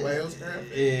shit. nobody else cramping.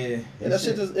 Yeah, yeah, that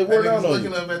shit just it That worked nigga's out on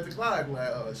looking you. up at the clock like,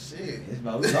 oh shit. It's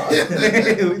about we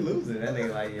losing. That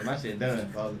nigga like, yeah, my shit done,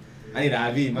 folks. I need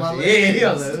an IV. My My shit. Yeah, he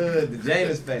legs. was like, the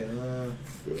James face.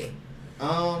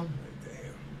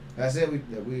 That's it. We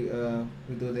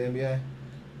do the NBA.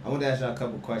 I want to ask y'all a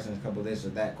couple questions, a couple this or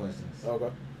that questions. Okay.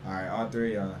 All right, all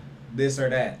three. This or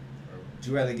that. Would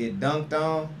you rather get dunked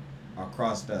on or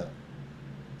crossed up?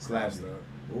 Slaps Crossed it. up.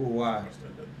 Ooh, why?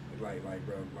 Like,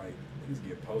 bro, like, niggas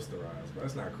get posterized, bro.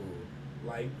 That's not cool.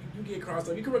 Like, you get crossed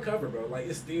up, you can recover, bro. Like,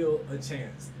 it's still a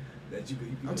chance that you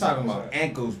can. I'm talking about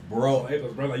ankles, Oh, bro.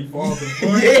 ankles, bro. Like, you fall to the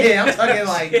floor. Yeah, I'm talking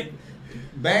like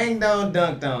banged on,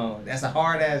 dunked on. That's a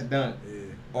hard ass dunk. Yeah.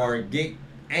 Or get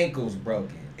ankles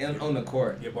broken on the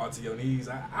court. Get brought to your knees.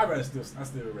 I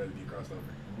still rather be crossed over.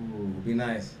 Ooh, be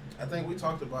nice. I think we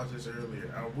talked about this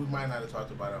earlier. We might not have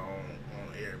talked about it on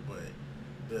air, but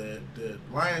the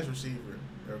Lions receiver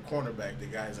or cornerback, the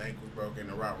guy's ankles broken,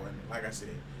 the route running. Like I said,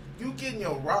 you getting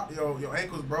your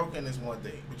ankles broken is one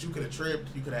thing, but you could have tripped.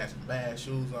 You could have had some bad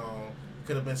shoes on.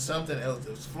 Could have been something else.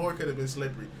 The floor could have been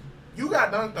slippery. You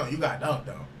got dunked on. You got dunked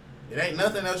on. It ain't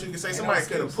nothing else you can say. Ain't Somebody no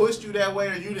could have excuse. pushed you that way,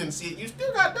 or you didn't see it. You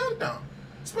still got dunked on.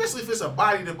 Especially if it's a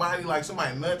body to body, like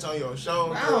somebody nuts on your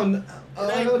shoulder. I don't know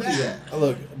what you got.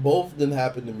 Look, both didn't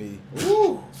happen to me.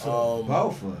 Ooh, Um,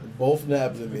 both of them. Both didn't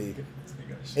happen to me.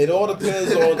 It all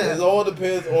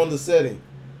depends on the setting.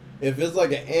 If it's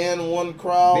like an and one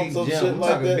crowd, Big some Jim. shit I'm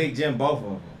like talking that. Big Jim, both of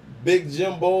them. Big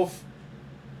Jim both.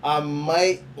 I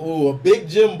might, a big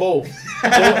Jimbo. So,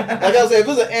 like I said, if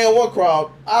it's an and one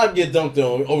crowd, I'd get dunked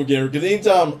on over again. Because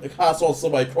anytime I saw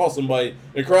somebody cross somebody,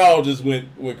 the crowd just went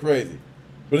crazy.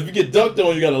 But if you get dunked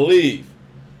on, you gotta leave.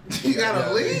 You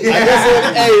gotta leave. I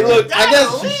guess, hey, look, I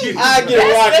guess I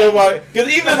get rocked over. Because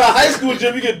even in a high school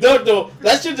gym, you get dunked on.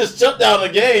 That shit just shut down the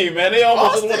game, man. They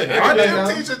almost want to hit Our you.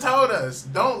 damn teacher told us,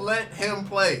 don't let him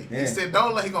play. Yeah. He said,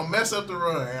 don't let him gonna mess up the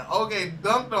run. And okay,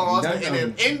 dunked on us Dunked and on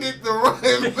then ended the run.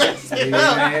 Messed it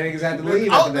up. man, niggas have to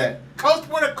leave after that. Coach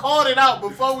Porter called it out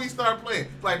before we start playing.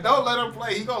 Like, don't let him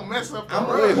play. He gonna mess up the I'm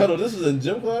run. Wait, hold on, this was in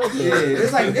gym class? Yeah,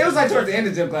 it was like towards the end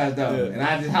of gym class though, Yeah. and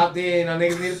I just hopped in. You know,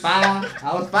 niggas needed 5.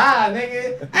 I was 5,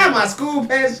 nigga. I had my school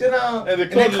pants shit on, And the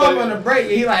and they coach come like- on the break,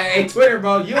 and he like, "Hey, Twitter,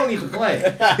 bro, you don't need to play."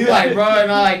 He like, "Bro,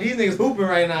 and I like these niggas hooping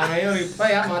right now, man. You don't need to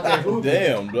play. I'm out there hooping."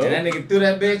 Damn, dog. And that nigga threw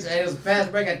that bitch. And it was a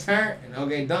fast break. I turned and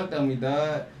okay, dunked on me,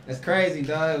 dog. That's crazy,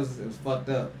 dog. It was fucked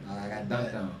up. I got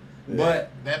dunked on, Yeah. but.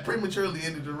 That prematurely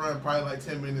ended the run probably like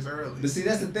 10 minutes early. But see,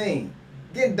 that's the thing.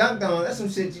 Getting dunked on, that's some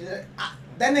shit.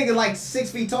 That nigga like 6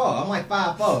 feet tall. I'm like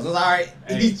 5'4". So it's alright.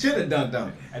 He Hey. should have dunked on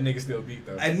me. That nigga still beat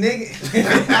though. A nigga,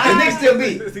 a nigga still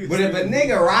beat. But if a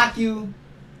nigga rock you,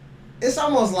 it's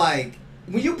almost like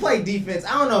when you play defense.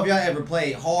 I don't know if y'all ever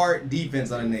played hard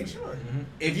defense on a nigga. Sure.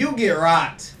 If you get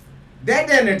rocked, that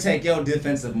doesn't take your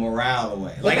defensive morale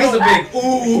away. Like it's a big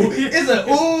ooh, it's a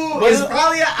ooh, it's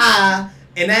probably an eye,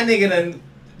 and that nigga done.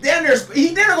 They're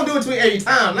not gonna do it to you every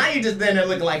time. Now you just then there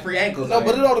looking like free ankles. No, man.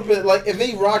 but it all depends. Like, if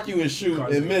he rock you and shoot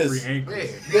Cause and miss, free ankles.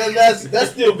 Yeah. then that's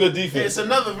still good defense. It's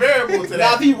another variable to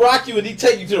Now, if that. he rock you and he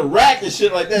take you to the rack and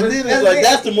shit like that, But then it's like,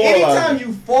 that's demoralizing. Anytime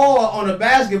you fall on a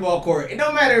basketball court, it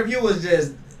don't matter if you was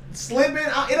just slipping.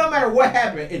 It don't matter what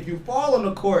happened. If you fall on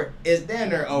the court, it's damn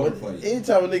near over for But you.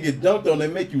 anytime a nigga get dunked on, they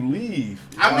make you leave.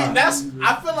 I mean, I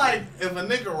feel like if a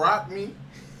nigga rock me,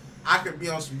 I could be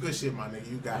on some good shit, my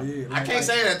nigga. You got it. Yeah, I can't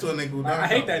say that to a nigga who dunked I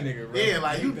hate on that me. nigga, bro. Yeah,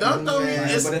 like you dunked on me. Yeah,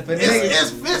 It's, but if a it's, nigga-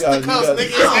 it's You fisticuffs, gotta- nigga.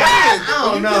 It's I hands. don't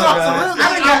When you know, get off the dog. rim, I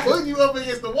done I'm got- putting you up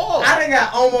against the wall. I done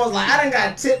got almost like I done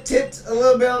got tipped a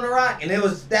little bit on the rock, and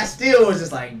that still was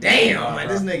just like damn, like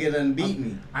this nigga done beat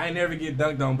me. I ain't never get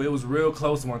dunked on, but it was real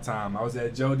close one time. I was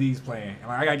at Joe D's playing, and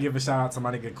like, I gotta give a shout out to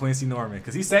my nigga Quincy Norman,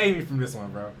 cause he saved me from this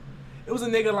one, bro. It was a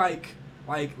nigga like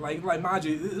mind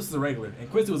you, this was a regular, and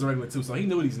Quincy was a regular too, so he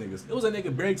knew these niggas. It was a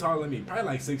nigga very taller than me, probably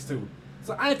like 6'2".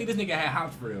 So I didn't think this nigga had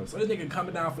hops for real. So this nigga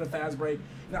coming down for the fast break.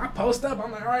 You know, I post up.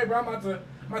 I'm like, all right, bro, I'm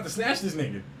about to snatch this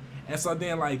nigga. And so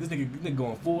then like this nigga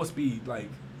going full speed, like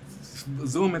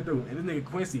zooming through. And this nigga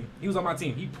Quincy, he was on my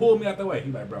team. He pulled me out the way.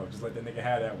 He like, bro, just let that nigga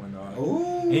have that one, dog.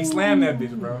 Ooh. And he slammed that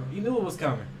bitch, bro. He knew it was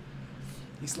coming.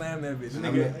 He slammed that bitch. The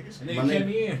I nigga, mean, the my nigga nigga- kept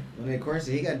me in. When they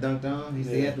Corsi, he got dunked on.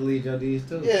 He Yeah. had to leave Joe D's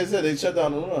too. Yeah, it said they shut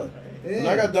down the run. Yeah. When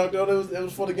I got dunked on, it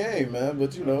was for the game, man.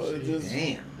 But you know, it just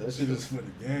Damn. that shit just for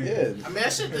the game. yeah. I mean,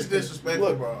 that shit is disrespectful,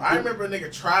 Look, bro. I remember a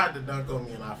nigga tried to dunk on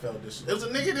me and I felt this. It was a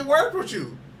nigga that worked with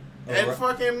you. Oh, And right.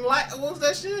 fucking, like, what was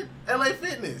that shit? LA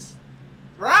Fitness.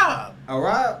 Rob. Oh,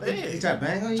 Rob? Yeah. He tried to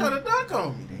bang on you? Tried to dunk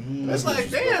on me. Damn. It's like,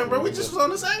 damn, bro, we just was on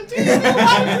the same team.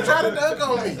 Why did you try to dunk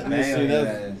on me? Man, See,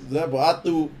 man. that, but I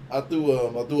threw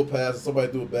a pass.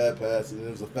 Somebody threw a bad pass, and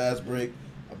it was a fast break.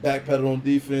 I backpedaled on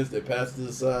defense. They passed to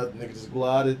the side. Nigga just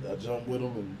glided. I jumped with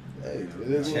them, and hey,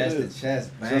 it is what Chest it to is. chest,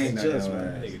 Chest bang to on chest, your man.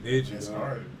 ass. That nigga did you, It's dog.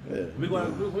 hard. Yeah. We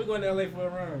going to LA for a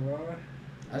run, bro.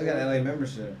 I just got an LA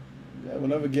membership. Yeah,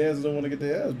 whenever Gans don't want to get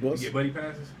their ass You bust. get buddy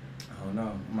passes? I don't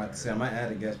know. I might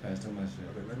add a guest pass to my shit.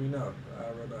 Okay, let me know.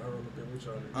 I'll run up there with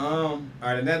y'all. All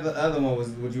right, and then the other one was,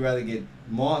 would you rather get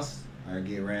Moss or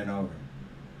get ran over?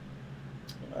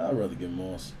 I'd rather get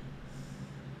Moss.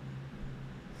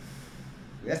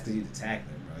 That's the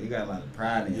tackling, bro. You got a lot of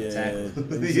pride in your Yeah.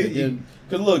 tackle.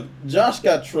 Cause look, Josh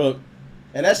got trucked,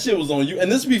 and that shit was on you.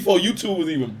 And this is before YouTube was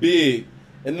even big.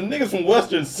 And the niggas from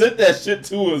Western sent that shit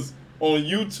to us on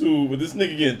YouTube with this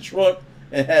nigga getting trucked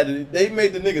and they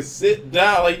made the nigga sit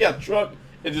down like he got trucked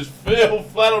and just fell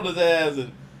flat on his ass,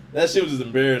 and that shit was just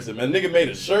embarrassing, man. Nigga made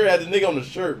a shirt, had the nigga on the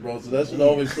shirt, bro. So that shit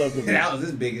always stuck with me. That was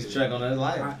his biggest truck on his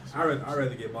life. I'd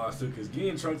rather get Moss too, because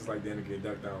getting trunks is like the nigga get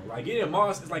ducked down. Like getting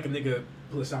Moss is like a nigga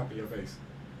pull a shot in your face.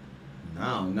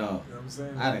 I don't know. You know what I'm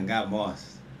saying? I done got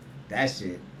Moss. That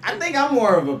shit. I think I'm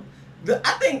more of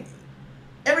I think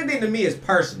everything to me is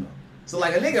personal. So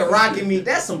like a nigga rocking me,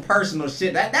 that's some personal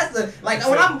shit. That's the like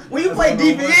when you play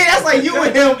defense, yeah, that's like you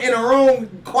and him in a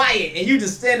room quiet and you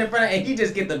just stand in front of and he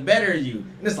just get the better of you.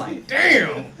 And it's like,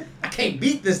 damn, I can't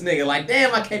beat this nigga. Like,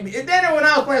 damn, I can't beat. And then when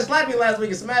I was playing Slappy last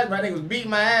week in Smash, my nigga was beating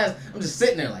my ass. I'm just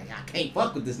sitting there like, I can't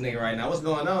fuck with this nigga right now. What's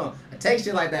going on? I take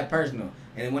shit like that personal.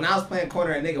 And when I was playing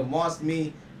corner, a nigga mossed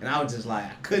me, and I was just like,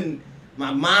 I couldn't.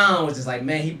 my mom was just like,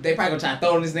 man, they probably gonna try to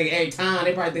throw on this nigga every time.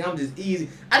 They probably think I'm just easy.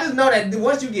 I just know that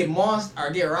once you get mossed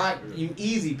or get rocked, you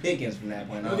easy pickings from that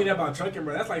point You on. think about trucking,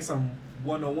 bro? That's like some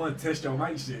 101 test your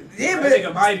mic shit. Yeah, That but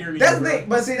nigga mightier than that's you, the bro. thing.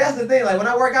 But see, that's the thing. Like when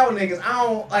I work out with niggas, I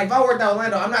don't like if I worked out with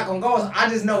Orlando, I'm not gonna go. I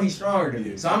just know he's stronger than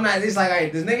me. So I'm not. It's like, hey,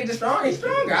 this nigga just stronger. He's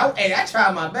stronger. I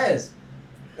tried my best.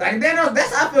 Like then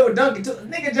that's how I feel with Duncan too.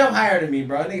 Nigga jump higher than me,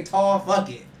 bro. Nigga tall, fuck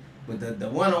it. But the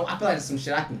one on, I feel like it's some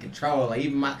shit I can control. Like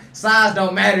even my size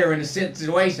don't matter in a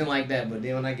situation like that. But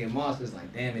then when I get mossed, it's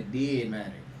like, damn, it did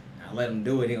matter. I let him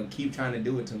do it. He gonna keep trying to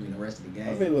do it to me the rest of the game.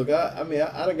 I mean, look, I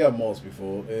done got mossed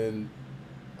before, and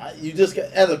you just got,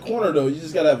 as a corner though, you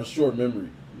just gotta have a short memory.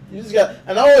 You just got,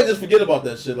 and I always just forget about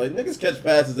that shit. Like niggas catch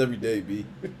passes every day, B.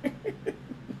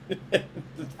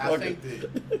 I think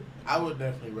that I would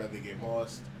definitely rather get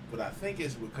mossed, but I think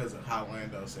it's because of how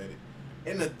Lando said it.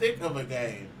 In the thick of a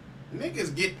game,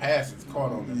 niggas get passes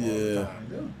caught on them all the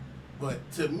time.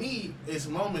 But to me, it's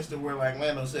moments to where, like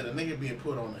Lando said, a nigga being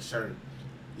put on a shirt.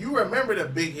 You remember the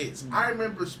big hits. I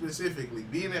remember specifically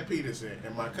being at Peterson,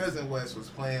 and my cousin Wes was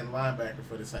playing linebacker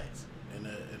for the Saints in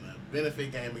a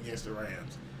benefit game against the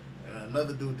Rams. And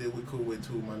another dude that we cool with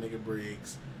too, my nigga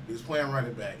Briggs. He was playing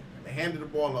running back. And they handed the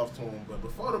ball off to him. But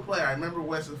before the play, I remember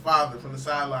Wes's father from the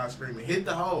sideline screaming, hit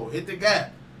the hole, hit the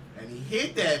gap. And he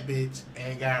hit that bitch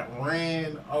and got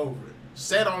ran over.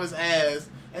 Sat on his ass.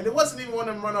 And it wasn't even one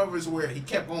of them run overs where he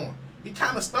kept going. He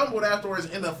kind of stumbled afterwards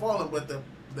and ended up falling. But the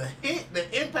hit,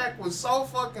 the impact was so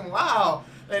fucking loud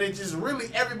that it just really,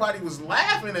 everybody was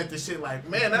laughing at the shit like,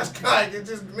 man, that's kind of, it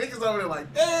just, niggas over there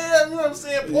like, damn, you know what I'm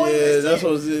saying? Pointing this that's shit.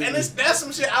 what it is. And that's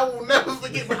some shit I will never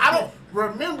forget. But I don't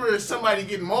remember somebody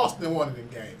getting mossed in one of them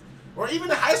games. Or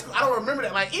even in high school, I don't remember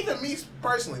that. Like, even me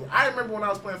personally, I remember when I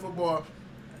was playing football,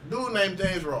 dude named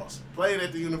James Ross, played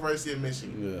at the University of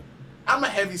Michigan. Yeah. I'm a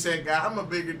heavy-set guy. I'm a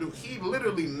bigger dude. He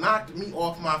literally knocked me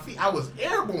off my feet. I was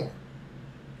airborne.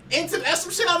 That's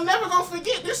some shit I'm never gonna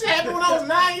forget. This shit happened when I was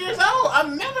 9 years old.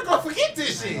 I'm never gonna forget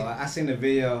this shit. I seen the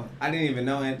video. I didn't even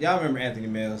know. Y'all remember Anthony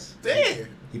Mills? Damn.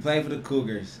 He played for the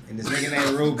Cougars, and this nigga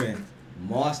named Ruben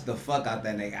mossed the fuck out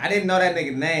that nigga. I didn't know that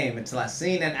nigga name until I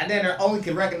seen that. I didn't only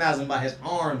could recognize him by his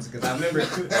arms because I remember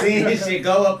seeing his shit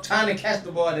go up, trying to catch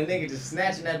the ball, and the nigga just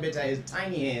snatching that bitch out his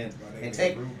tiny hands and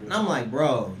take. And I'm like,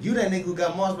 bro, you that nigga who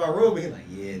got mossed by Ruben? He's like,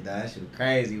 yeah, dog, that shit was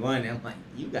crazy, wasn't it? I'm like,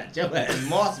 you got your ass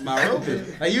mossed by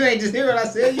Ruben. Like, you ain't just hear what I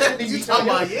said. You shouldn't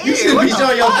be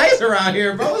showing your face around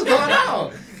here, bro. What's going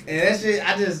on? And that shit,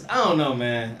 I don't know,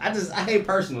 man. I hate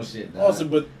personal shit, dog. Awesome,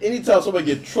 but anytime somebody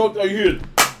get trucked, you hear it.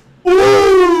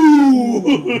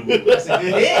 Ooh! That's a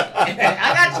good hit.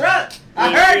 I got trucked.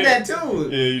 I heard that too.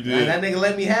 Yeah, you did. And that nigga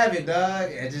let me have it,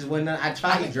 dog. It just went. I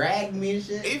tried. He dragged me and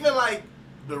shit. Even like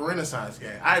the Renaissance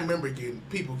game, I remember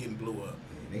people getting blew up.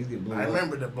 Yeah, niggas get blew I up.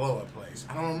 remember the blow up plays.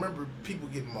 I don't remember people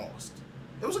getting mossed.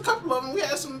 There was a couple of them. We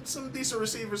had some decent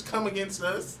receivers come against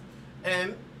us,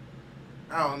 and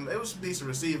it was some decent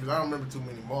receivers. I don't remember too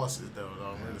many mosses though.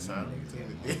 On Renaissance,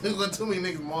 there wasn't too many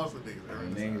niggas mossed niggas.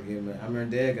 I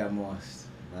remember Dad got mossed.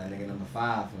 My nigga number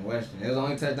 5 from Western. It was the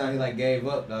only touchdown he gave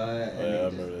up, dog.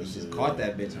 And he just caught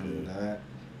that bitch on him, dog.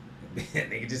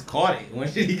 Nigga just caught it. What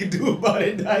shit he could do about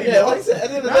it, dog? Yeah, like I said, at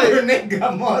the end of the day, nigga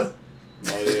got mossed.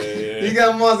 Oh yeah. He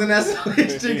got mossed in that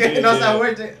Southeastern game. No,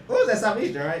 Southwestern. What was that,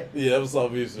 Southeastern, right? Yeah, that was He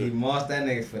Southeastern. mossed that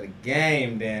nigga for the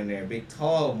game down there. Big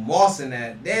tall mossing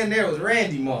that. Down there was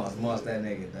Randy Moss. Mossed that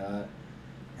nigga, dog.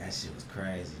 That shit was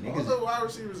crazy. All Niggas, the wide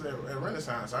receivers at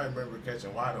Renaissance, I remember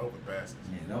catching wide open passes.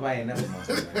 yeah, nobody ain't never mossed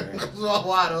nobody. It was all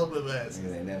wide open passes.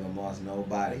 Niggas ain't never mossed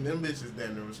nobody. And them bitches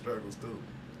damn near struggles too.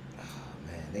 Oh,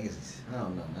 man. Niggas, I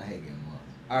don't know. I hate getting mossed.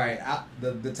 All right.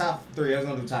 The top 3. I was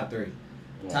going to do top 3.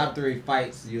 Top 3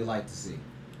 fights you'd like to see.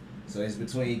 So it's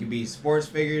between, it can be sports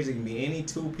figures, it can be any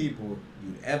 2 people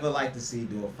you'd ever like to see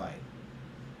do a fight.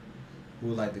 Who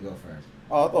would like to go first?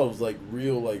 Oh, I thought it was like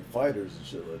real fighters and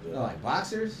shit like that. Oh, like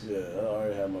boxers? Yeah, I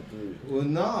already had my 3. Well,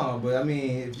 no, but I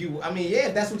mean,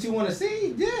 if that's what you want to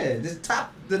see, yeah.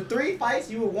 The 3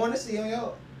 fights you would want to see on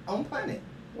your own planet.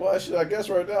 Well, actually, I guess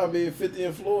right now I'm being 50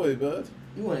 and Floyd, bud.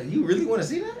 You really want to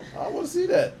see that? I want to see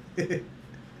that.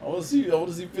 I want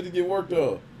to see 50 get worked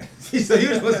up. So you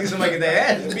just want to see somebody get their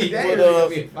ass beat? That But, ain't really gonna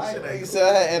be a fight. like I said,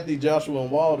 I had Anthony Joshua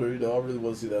and Wilder. I really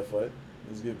want to see that fight.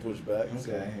 Let's get pushed back.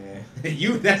 Okay,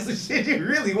 yeah. That's the shit you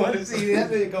really want to see.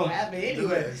 That's what's gonna happen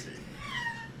anyway.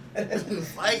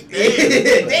 Fight.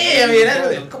 Damn, yeah, that's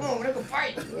really, come on, we're gonna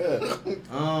fight.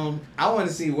 Yeah. I want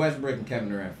to see Westbrook and Kevin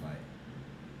Durant fight.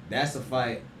 That's a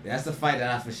fight. That's a fight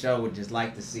that I for sure would just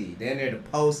like to see. Then they're the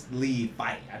post-lead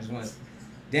fight. I just want to.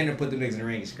 Then they put the niggas in the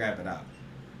ring and scrap it out.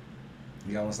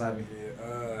 You got one, Slappy?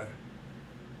 Yeah,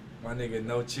 my nigga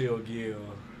No Chill Gill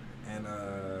and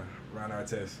Ron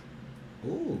Artest.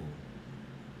 Ooh.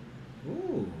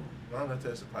 Ron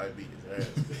Artest would probably beat his ass.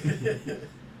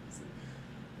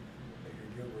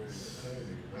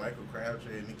 Michael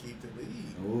Crabtree and Nikita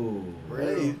Lee. Ooh.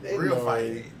 Real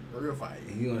fight.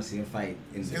 You want to see a fight?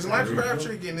 Because Michael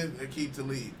Crabtree getting his keep to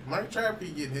lead. Michael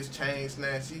Crabtree getting his chain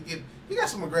snatched. He got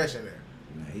some aggression there.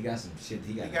 Nah, he got some shit.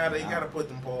 He got to put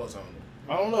them paws on him.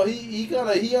 I don't know. He earned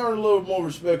a little more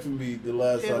respect from me the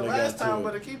last time. The last time,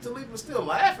 but Akeem Talib was still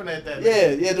laughing at that.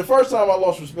 Yeah. The first time I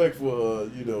lost respect for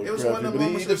It was one of the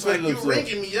moments where it's like you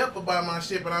ringing me up about my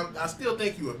shit, but I still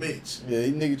think you a bitch. Yeah,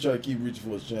 he nigga try to keep reaching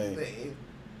for his chain. Man.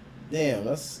 Damn,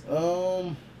 that's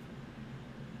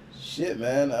shit,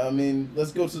 man. I mean,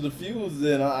 let's go to the feuds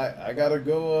then. I gotta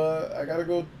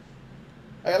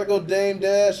go Dame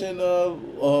Dash and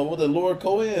Laura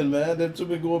Cohen, man. Them two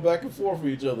been going back and forth for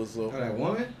each other. So. Oh, that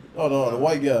woman? Oh no, the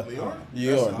white guy. Leon?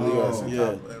 Leon,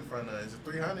 yeah. In front of, is it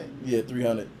 300? Yeah,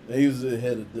 300. He was the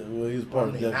head of he was part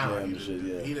of Def Jam and shit.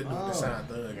 Yeah. He the dude that signed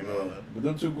Thug and all that. But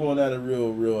them two going at it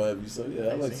real heavy. So yeah,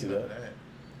 I like to see that.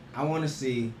 I want to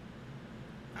see.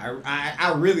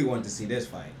 I really want to see this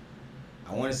fight.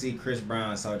 I want to see Chris Brown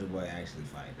and Soulja Boy actually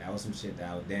fight. That was some shit that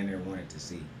I was down there wanted to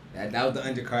see. That was the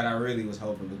undercard I really was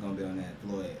hoping was gonna be on that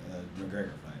Floyd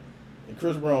McGregor fight. And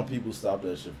Chris Brown people stopped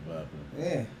that shit from happening.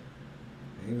 Yeah.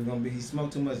 He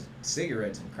smoked too much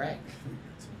cigarettes and crack.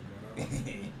 I want to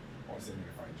see a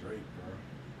nigga fight Drake,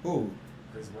 bro. Who?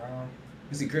 Chris Brown.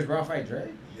 You see Chris Brown fight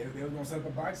Drake? They was gonna set up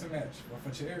a boxing match for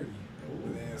charity.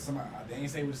 But then they ain't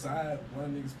say which side. One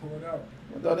of the niggas pulled out.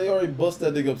 I thought they already bust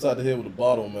that nigga upside the head with a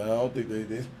bottle, man. I don't think they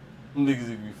did. Niggas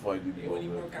even be fighting. It wasn't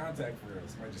even no contact for real.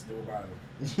 Somebody just threw a bottle.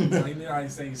 Like, you know how they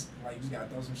say, like, you just gotta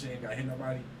throw some shit, ain't gotta hit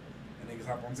nobody, and niggas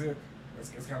hop on tip? That's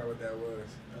kind of what that was.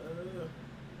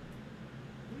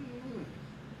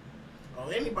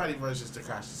 Anybody versus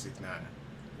Tekashi 6ix9ine.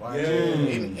 Why? Yeah.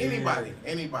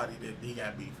 Anybody that he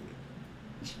got beef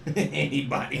with.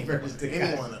 Anybody versus the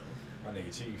Any one of them. My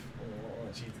nigga Chief.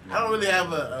 I don't really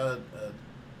have a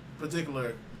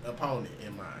particular opponent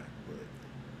in mind,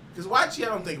 because YG, I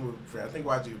don't think would. I think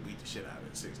YG would beat the shit out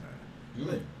of 6ix9ine.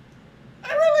 Really?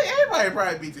 Everybody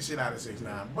probably beat the shit out of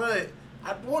 6ix9ine, but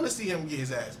I want to see him get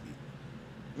his ass beat,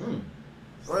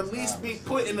 or at least be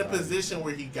put in a position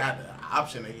where he got the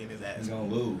option of getting his ass. He's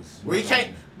gonna lose. Where he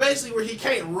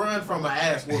can't run from an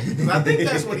ass whooping. Because I think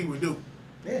that's what he would do.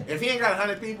 Yeah. If he ain't got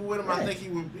 100 people with him, I think he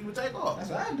would take off. That's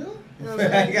what I do. You know what I'm I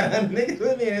saying? got 100 niggas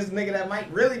with me, and this nigga that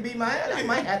might really beat my ass, I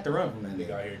might have to run from that Nigga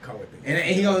nigga. out here come with it. And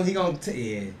he gonna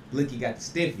Blicky got the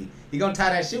stiffy. He gonna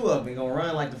tie that shoe up and gonna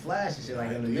run like the Flash and shit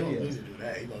like in the He don't need videos. to do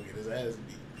that. He gonna get his ass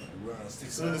beat. As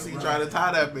As soon as he try to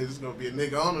tie that bitch, it's gonna be a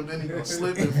nigga on him. Then he gonna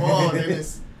slip and fall, and then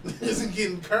it's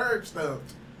getting curb stuff.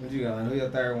 What you got? Who your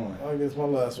third one? I guess my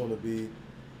last one would be,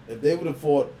 if they would have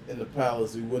fought in the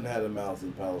Palace, we wouldn't have the mouths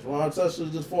in the Palace. Ron Artest should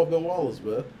have just fought Ben Wallace,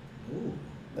 man. Ooh,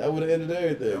 That would have ended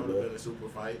everything, That would have man. been a super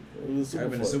fight. It was a that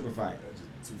would have been a fight. super fight.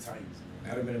 Two titans. That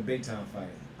would have been a big time fight.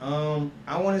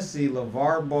 I want to see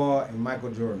LeVar Ball and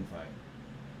Michael Jordan fight.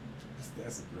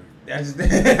 That's a great.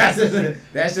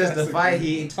 That's just the fight.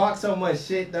 He talks so much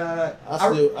shit, dog.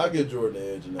 I give Jordan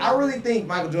the edge in that. I really think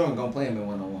Michael Jordan gonna play him in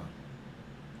 1-on-1.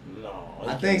 No.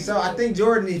 I think so. I think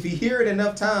Jordan, if he hear it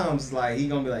enough times, like he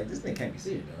gonna be like, this thing can't be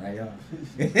serious though, right, y'all?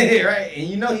 Right? And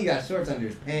you know he got shorts under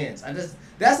his pants.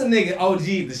 That's a nigga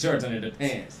OG the shorts under the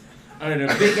pants. Under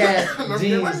the big ass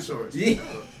jeans. Shorts. Yeah,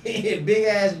 big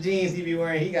ass jeans he be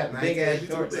wearing. He got big ass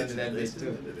shorts under that bitch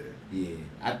too. Yeah,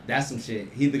 that's some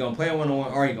shit. He either gonna play him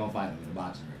 1-on-1 or he gonna fight him in a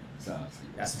boxing ring. So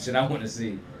that's some shit I want to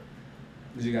see.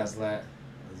 What you got, Slack?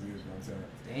 That's huge, man.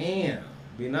 Damn,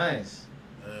 be nice.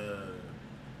 I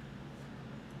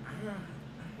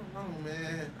don't know,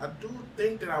 man. I do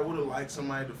think that I would have liked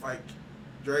somebody to fight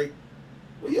Drake.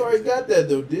 Well, you already got that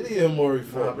though. Diddy and Maury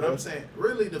fought. Nah, but I'm saying,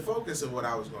 really, the focus of what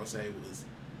I was gonna say was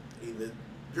either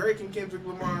Drake and Kendrick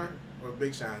Lamar or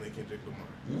Big Sean and Kendrick Lamar.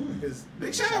 Because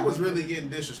Big Sean was really getting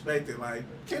disrespected. Like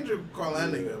Kendrick called that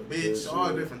nigga a bitch,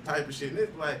 all different type of shit. And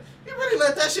it's like he really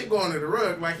let that shit go under the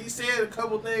rug. Like he said a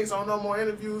couple things on No More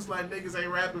Interviews, like niggas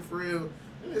ain't rapping for real.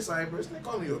 And it's like, bro, this nigga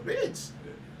calling you a bitch.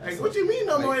 Like, what you mean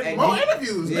more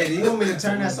interviews? Yeah, you want me to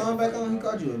turn that song back on? He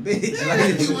called you a bitch.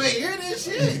 Like, You ain't hear this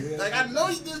shit. Like, I know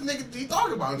this nigga, he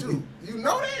talking about you. You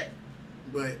know that?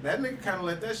 But that nigga kind of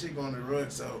let that shit go on the rug,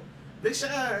 so Big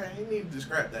Sean, he need to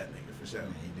scrap that nigga for sure.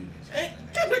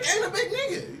 Kendrick ain't a big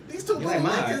nigga. These two little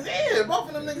niggas, yeah, both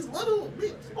of them niggas little.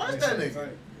 Watch that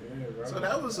nigga. Yeah, So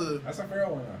that was that's a fair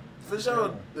one, for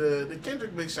sure, the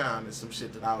Kendrick Big Sean is some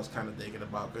shit that I was kind of thinking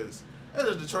about, because as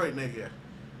a Detroit nigga,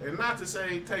 and not to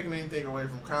say taking anything away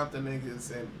from Compton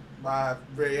niggas and by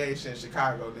variation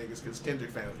Chicago niggas, because Kendrick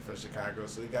family from Chicago,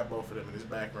 so he got both of them in his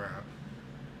background.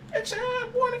 Big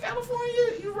Sean, born in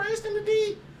California, you raised in the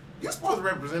D. You're supposed to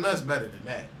represent us better than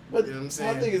that. But you know what I'm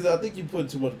saying? my thing is, I think you put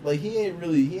too much. Like he ain't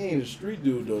a street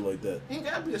dude though like that. He ain't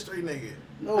gotta be a street nigga.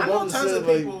 No, I know I'm just tons saying, of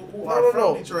like, people who are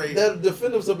from Detroit. that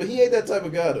defend himself, but he ain't that type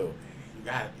of guy though. You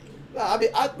gotta be. Nah, I mean,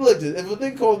 I looked at if a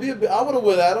nigga called me a bitch, I would have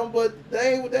went at him, but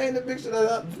they ain't the big shit.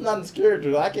 Not his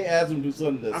character. I can't ask him to do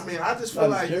something that's. I mean, I just not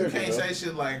feel his like you character, can't though. say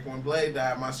shit like when Blade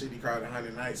died, my city cried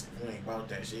 100 nights if you ain't about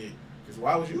that shit. Cause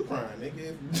why was you crying,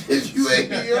 nigga? If you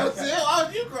ain't, you know what I'm saying? Why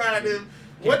was you crying? If,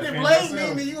 what did Blade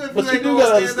mean to you if But you you ain't do gonna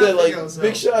gotta stand understand, up for like yourself?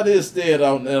 Big Sean is staying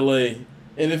out in L.A.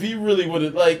 And if he really would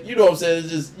have, like, you know what I'm saying, it's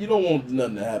just you don't want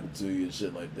nothing to happen to you and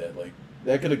shit like that. Like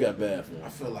that could have got bad for him. I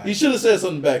feel like He should have said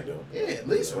something back though. yeah, at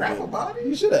least rap about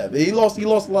He it. should have. He lost a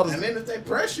lot of. And then if they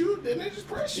press you, then they just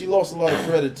press He you. lost a lot of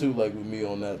credit too, like with me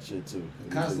on that shit too.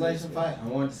 Constellation fight. I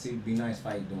wanted to see Be Nice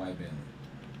fight Dwight Bentley.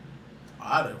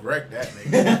 I'd have wrecked that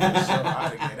nigga. For sure.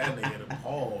 I'd have gave that nigga the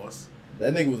pause.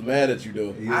 That nigga was mad at you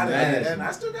though. He was mad. And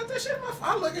I still got that shit in my phone.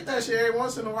 I look at that shit every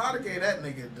once in a while. I'd have gave that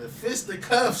nigga the fist of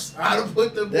cuffs. I'd have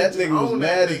put the That bitch nigga was on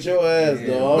mad that at nigga. your ass, Yeah.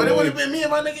 dog. But it would have been me and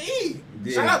my nigga E.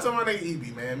 Yeah. Shout out to my nigga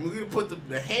EB, man. We would have put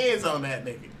the hands on that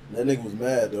nigga. That nigga was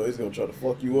mad though. He's gonna try to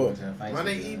fuck you up. My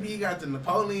nigga EB got the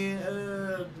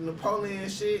Napoleon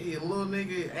shit. He a little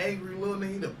nigga, angry little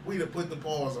nigga. We'd have put the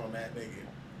paws on that nigga.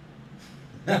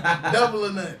 Double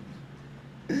or nothing.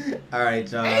 All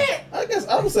right, y'all. I guess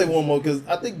I would say one more because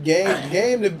I think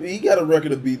game he got a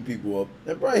record of beating people up.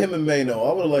 And probably him and Mano.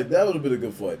 I would have liked that. Would have been a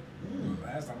good fight.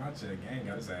 Last time I checked, Gang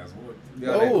got his ass whooped.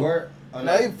 You on that Oh. court? On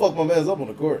Now that- he fucked my man's up on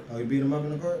the court. Oh, you beat him up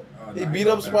in the court? Oh, He nah, beat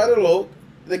got up better. Spider Loc.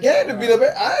 The game to beat up.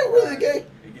 I ain't really gay.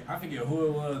 I forget who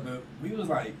it was, but we was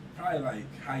like probably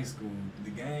like high school. The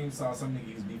game saw some nigga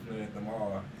he was beefing with at the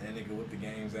mall, and that nigga whipped the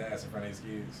game's ass in front of his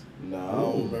kids. Nah, I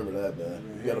don't remember that,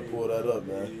 man. You gotta pull that up,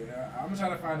 man. Yeah, I'm gonna try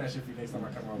to find that shit for you next time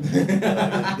I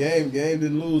come over. game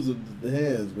didn't lose the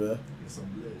hands, bro. Get some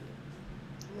blood.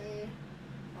 Man,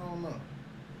 I don't know.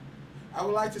 I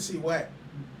would like to see Wack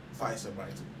fight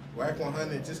somebody too. Wack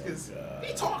 100, just because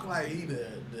he talk like he the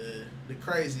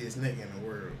craziest nigga in the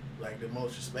world, like the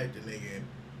most respected nigga.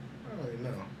 I don't really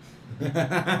know.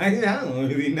 I don't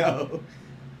really know.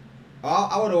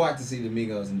 I would have liked to see the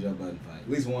Migos and Joe Budden fight. At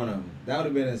least one of them. That would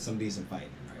have been some decent fighting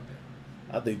right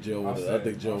there. I think Joe would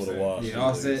have watched. Yeah,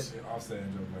 Offset. Offset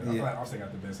and Joe Budden. I feel like Offset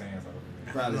got the best hands out of them.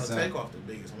 Probably No, so. take off the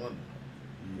biggest one.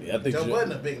 Yeah, I think Joe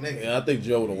Budden a big nigga. Yeah, I think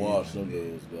Joe would have Yeah. watched some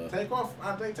dudes, bro.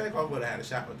 I think Takeoff would have had a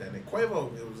shot with that nigga.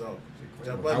 Quavo, it was over.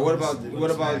 Joe Now, Budden what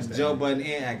was- about was smashed Joe that. Budden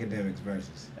and Academics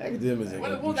versus? Academics ain't What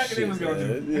gonna do Academics shit, gonna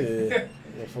man. do? Yeah.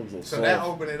 That folks are So that soft.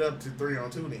 opened it up to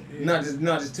 3-on-2 then.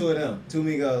 No, just two of them. Two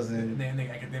Migos And and then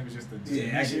nigga Academics just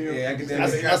the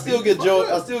Academics. I still get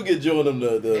Joe. I still get Joe and them the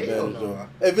Hell advantage. no.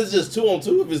 Though. If it's just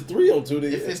 2-on-2, if it's 3-on-2,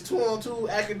 then If it's 2-on-2,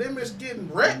 Academics getting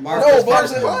wrecked. Marcus no, but I'm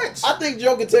first saying, punch. I think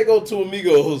Joe can take on two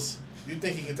amigos. You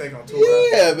think he can take on 2?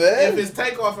 Yeah, man. If it's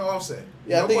Takeoff and Offset.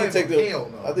 Yeah, I think he Quavo, take the-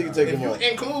 hell no. I think he take If them you on.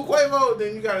 include Quavo,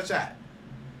 then you got a shot.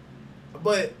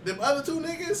 But them other two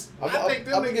niggas, I think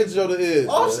them I'm gonna get niggas. Joe the edge. man.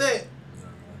 Offset,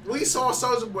 we saw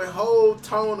Soulja Boy whole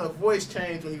tone of voice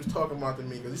change when he was talking about the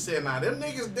Migos. He said, "Nah, them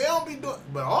niggas they don't be doing."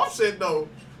 But Offset though,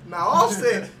 now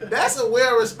Offset, that's a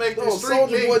well-respected No, street Soulja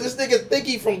nigga. Boy, this nigga think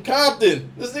he from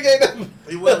Compton. This nigga ain't that.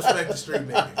 He well-respected street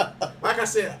nigga. Like I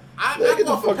said, I Man, get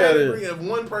go the for fuck outta here. pedigree of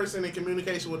one person in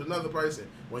communication with another person.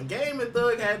 When Game and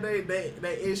Thug had they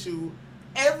issue,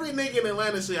 every nigga in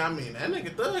Atlanta said, I mean, that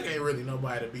nigga Thug ain't really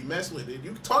nobody to be messed with.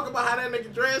 You talk about how that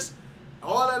nigga dressed,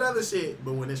 all that other shit,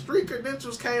 but when the street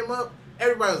credentials came up,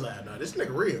 everybody was like, no, this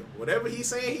nigga real. Whatever he's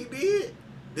saying he did,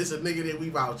 this a nigga that we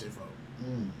vouching for.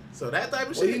 So that type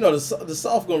of Well, shit. you know the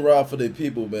South gonna ride for their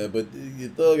people, man. But your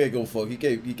Thug ain't gonna fuck. He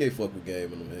can't fuck with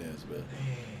Game in them hands, man.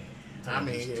 I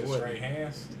mean, just what- straight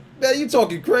hands. Man, you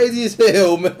talking crazy as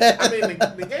hell, man. I mean,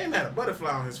 the Game had a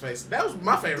butterfly on his face. That was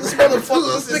my favorite. This rapper,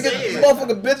 motherfucker, too. this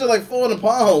motherfucking bitch is like 400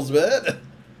 pounds, man.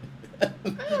 That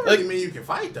don't really mean you can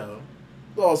fight though.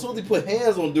 Oh, as soon as he put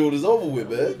hands on dude, it's over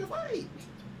with, You man. can fight.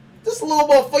 This little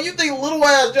motherfucker, you think little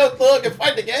ass Young Thug can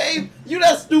fight the Game? You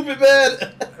that stupid, man.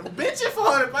 Bitching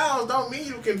 400 pounds don't mean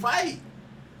you can fight.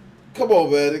 Come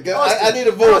on, man. I Austin, need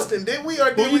a vote. Austin, did we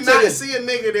or did Who we you not taking? see a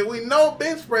nigga that we know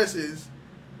bench presses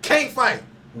can't fight?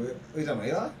 What you talking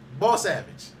about? Eli? Boss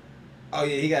Savage. Oh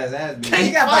yeah, he got his ass beat. Can't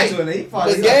He got fight. fight to it. He fought.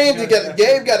 The he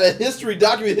Game got a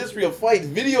documented history of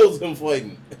fighting, videos of him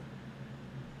fighting.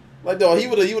 Like, dog, he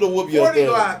would have whooped your 40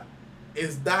 Thug. Glock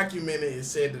is documented and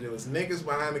said that there was niggas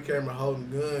behind the camera holding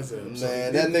guns up. so he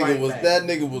Man, didn't that fight back.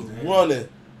 nigga was running.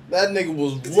 That nigga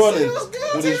was He running was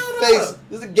good, with his tearing face. up.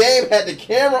 This game had the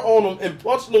camera on him and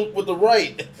punched him with the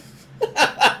right.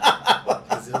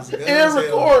 It was good And as hell.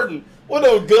 recording. What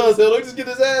those guns hell? Look, just get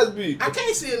his ass beat. I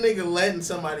can't see a nigga letting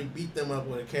somebody beat them up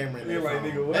with a camera in their Yeah, like,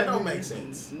 phone. nigga, what? That don't make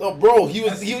sense. No, bro, he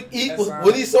was That's- he that's was, fine.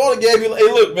 when he saw the game. He like,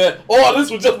 hey, look, man. Oh, this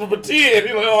was just for pretend.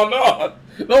 He like, oh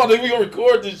no, nigga, we gonna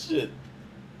record this shit.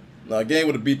 Nah, game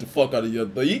would have beat the fuck out of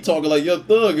Young Thug. He talking like Young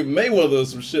Thug and Mayweather or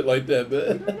some shit like that,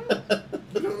 man.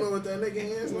 You don't know what that nigga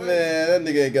hands like? Man,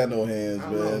 that nigga ain't got no hands, I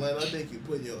don't know, man. man. I think you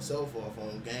put yourself off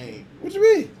on game. What you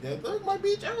mean? That thug might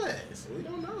beat your ass. We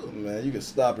don't know. Man, you can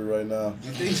stop it right now.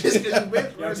 You think just because you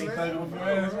bench Y'all press, think man? Thug whoop your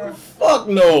ass, bro? Fuck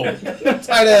no.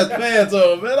 Tight ass pants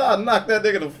on, man. I'll knock that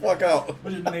nigga the fuck out.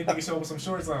 What you think nigga show with some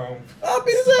shorts on? I'll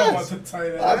beat his I want ass. to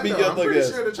tight I ass. beat know, your I'm thug pretty ass.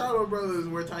 sure the Charlo brothers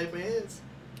wear tight pants.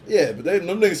 Yeah, but them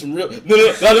niggas some real.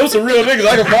 No, them some real niggas.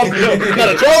 I can vouch for them. Now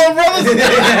the Charlo brothers.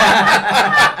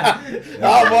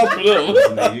 I'll vouch for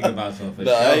them. No, you can vouch for Nah, sure.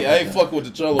 I ain't fucking with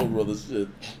the Charlo brothers shit.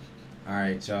 All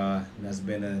right, y'all.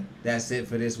 That's it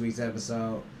for this week's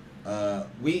episode. I'm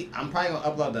probably gonna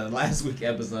upload the last week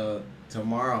episode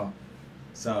tomorrow.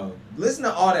 So listen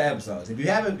to all the episodes. If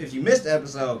you missed the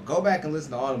episode, go back and listen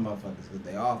to all the motherfuckers because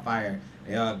they all fire.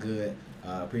 They all good.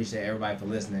 Appreciate everybody for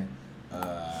listening.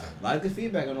 A lot of good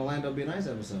feedback on Orlando Be Nice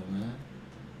episode, man.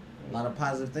 A lot of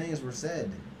positive things were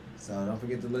said. So don't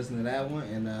forget to listen to that one.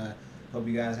 And hope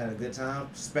you guys had a good time.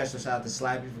 Special shout out to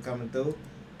Slappy for coming through.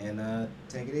 And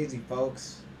take it easy,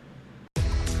 folks.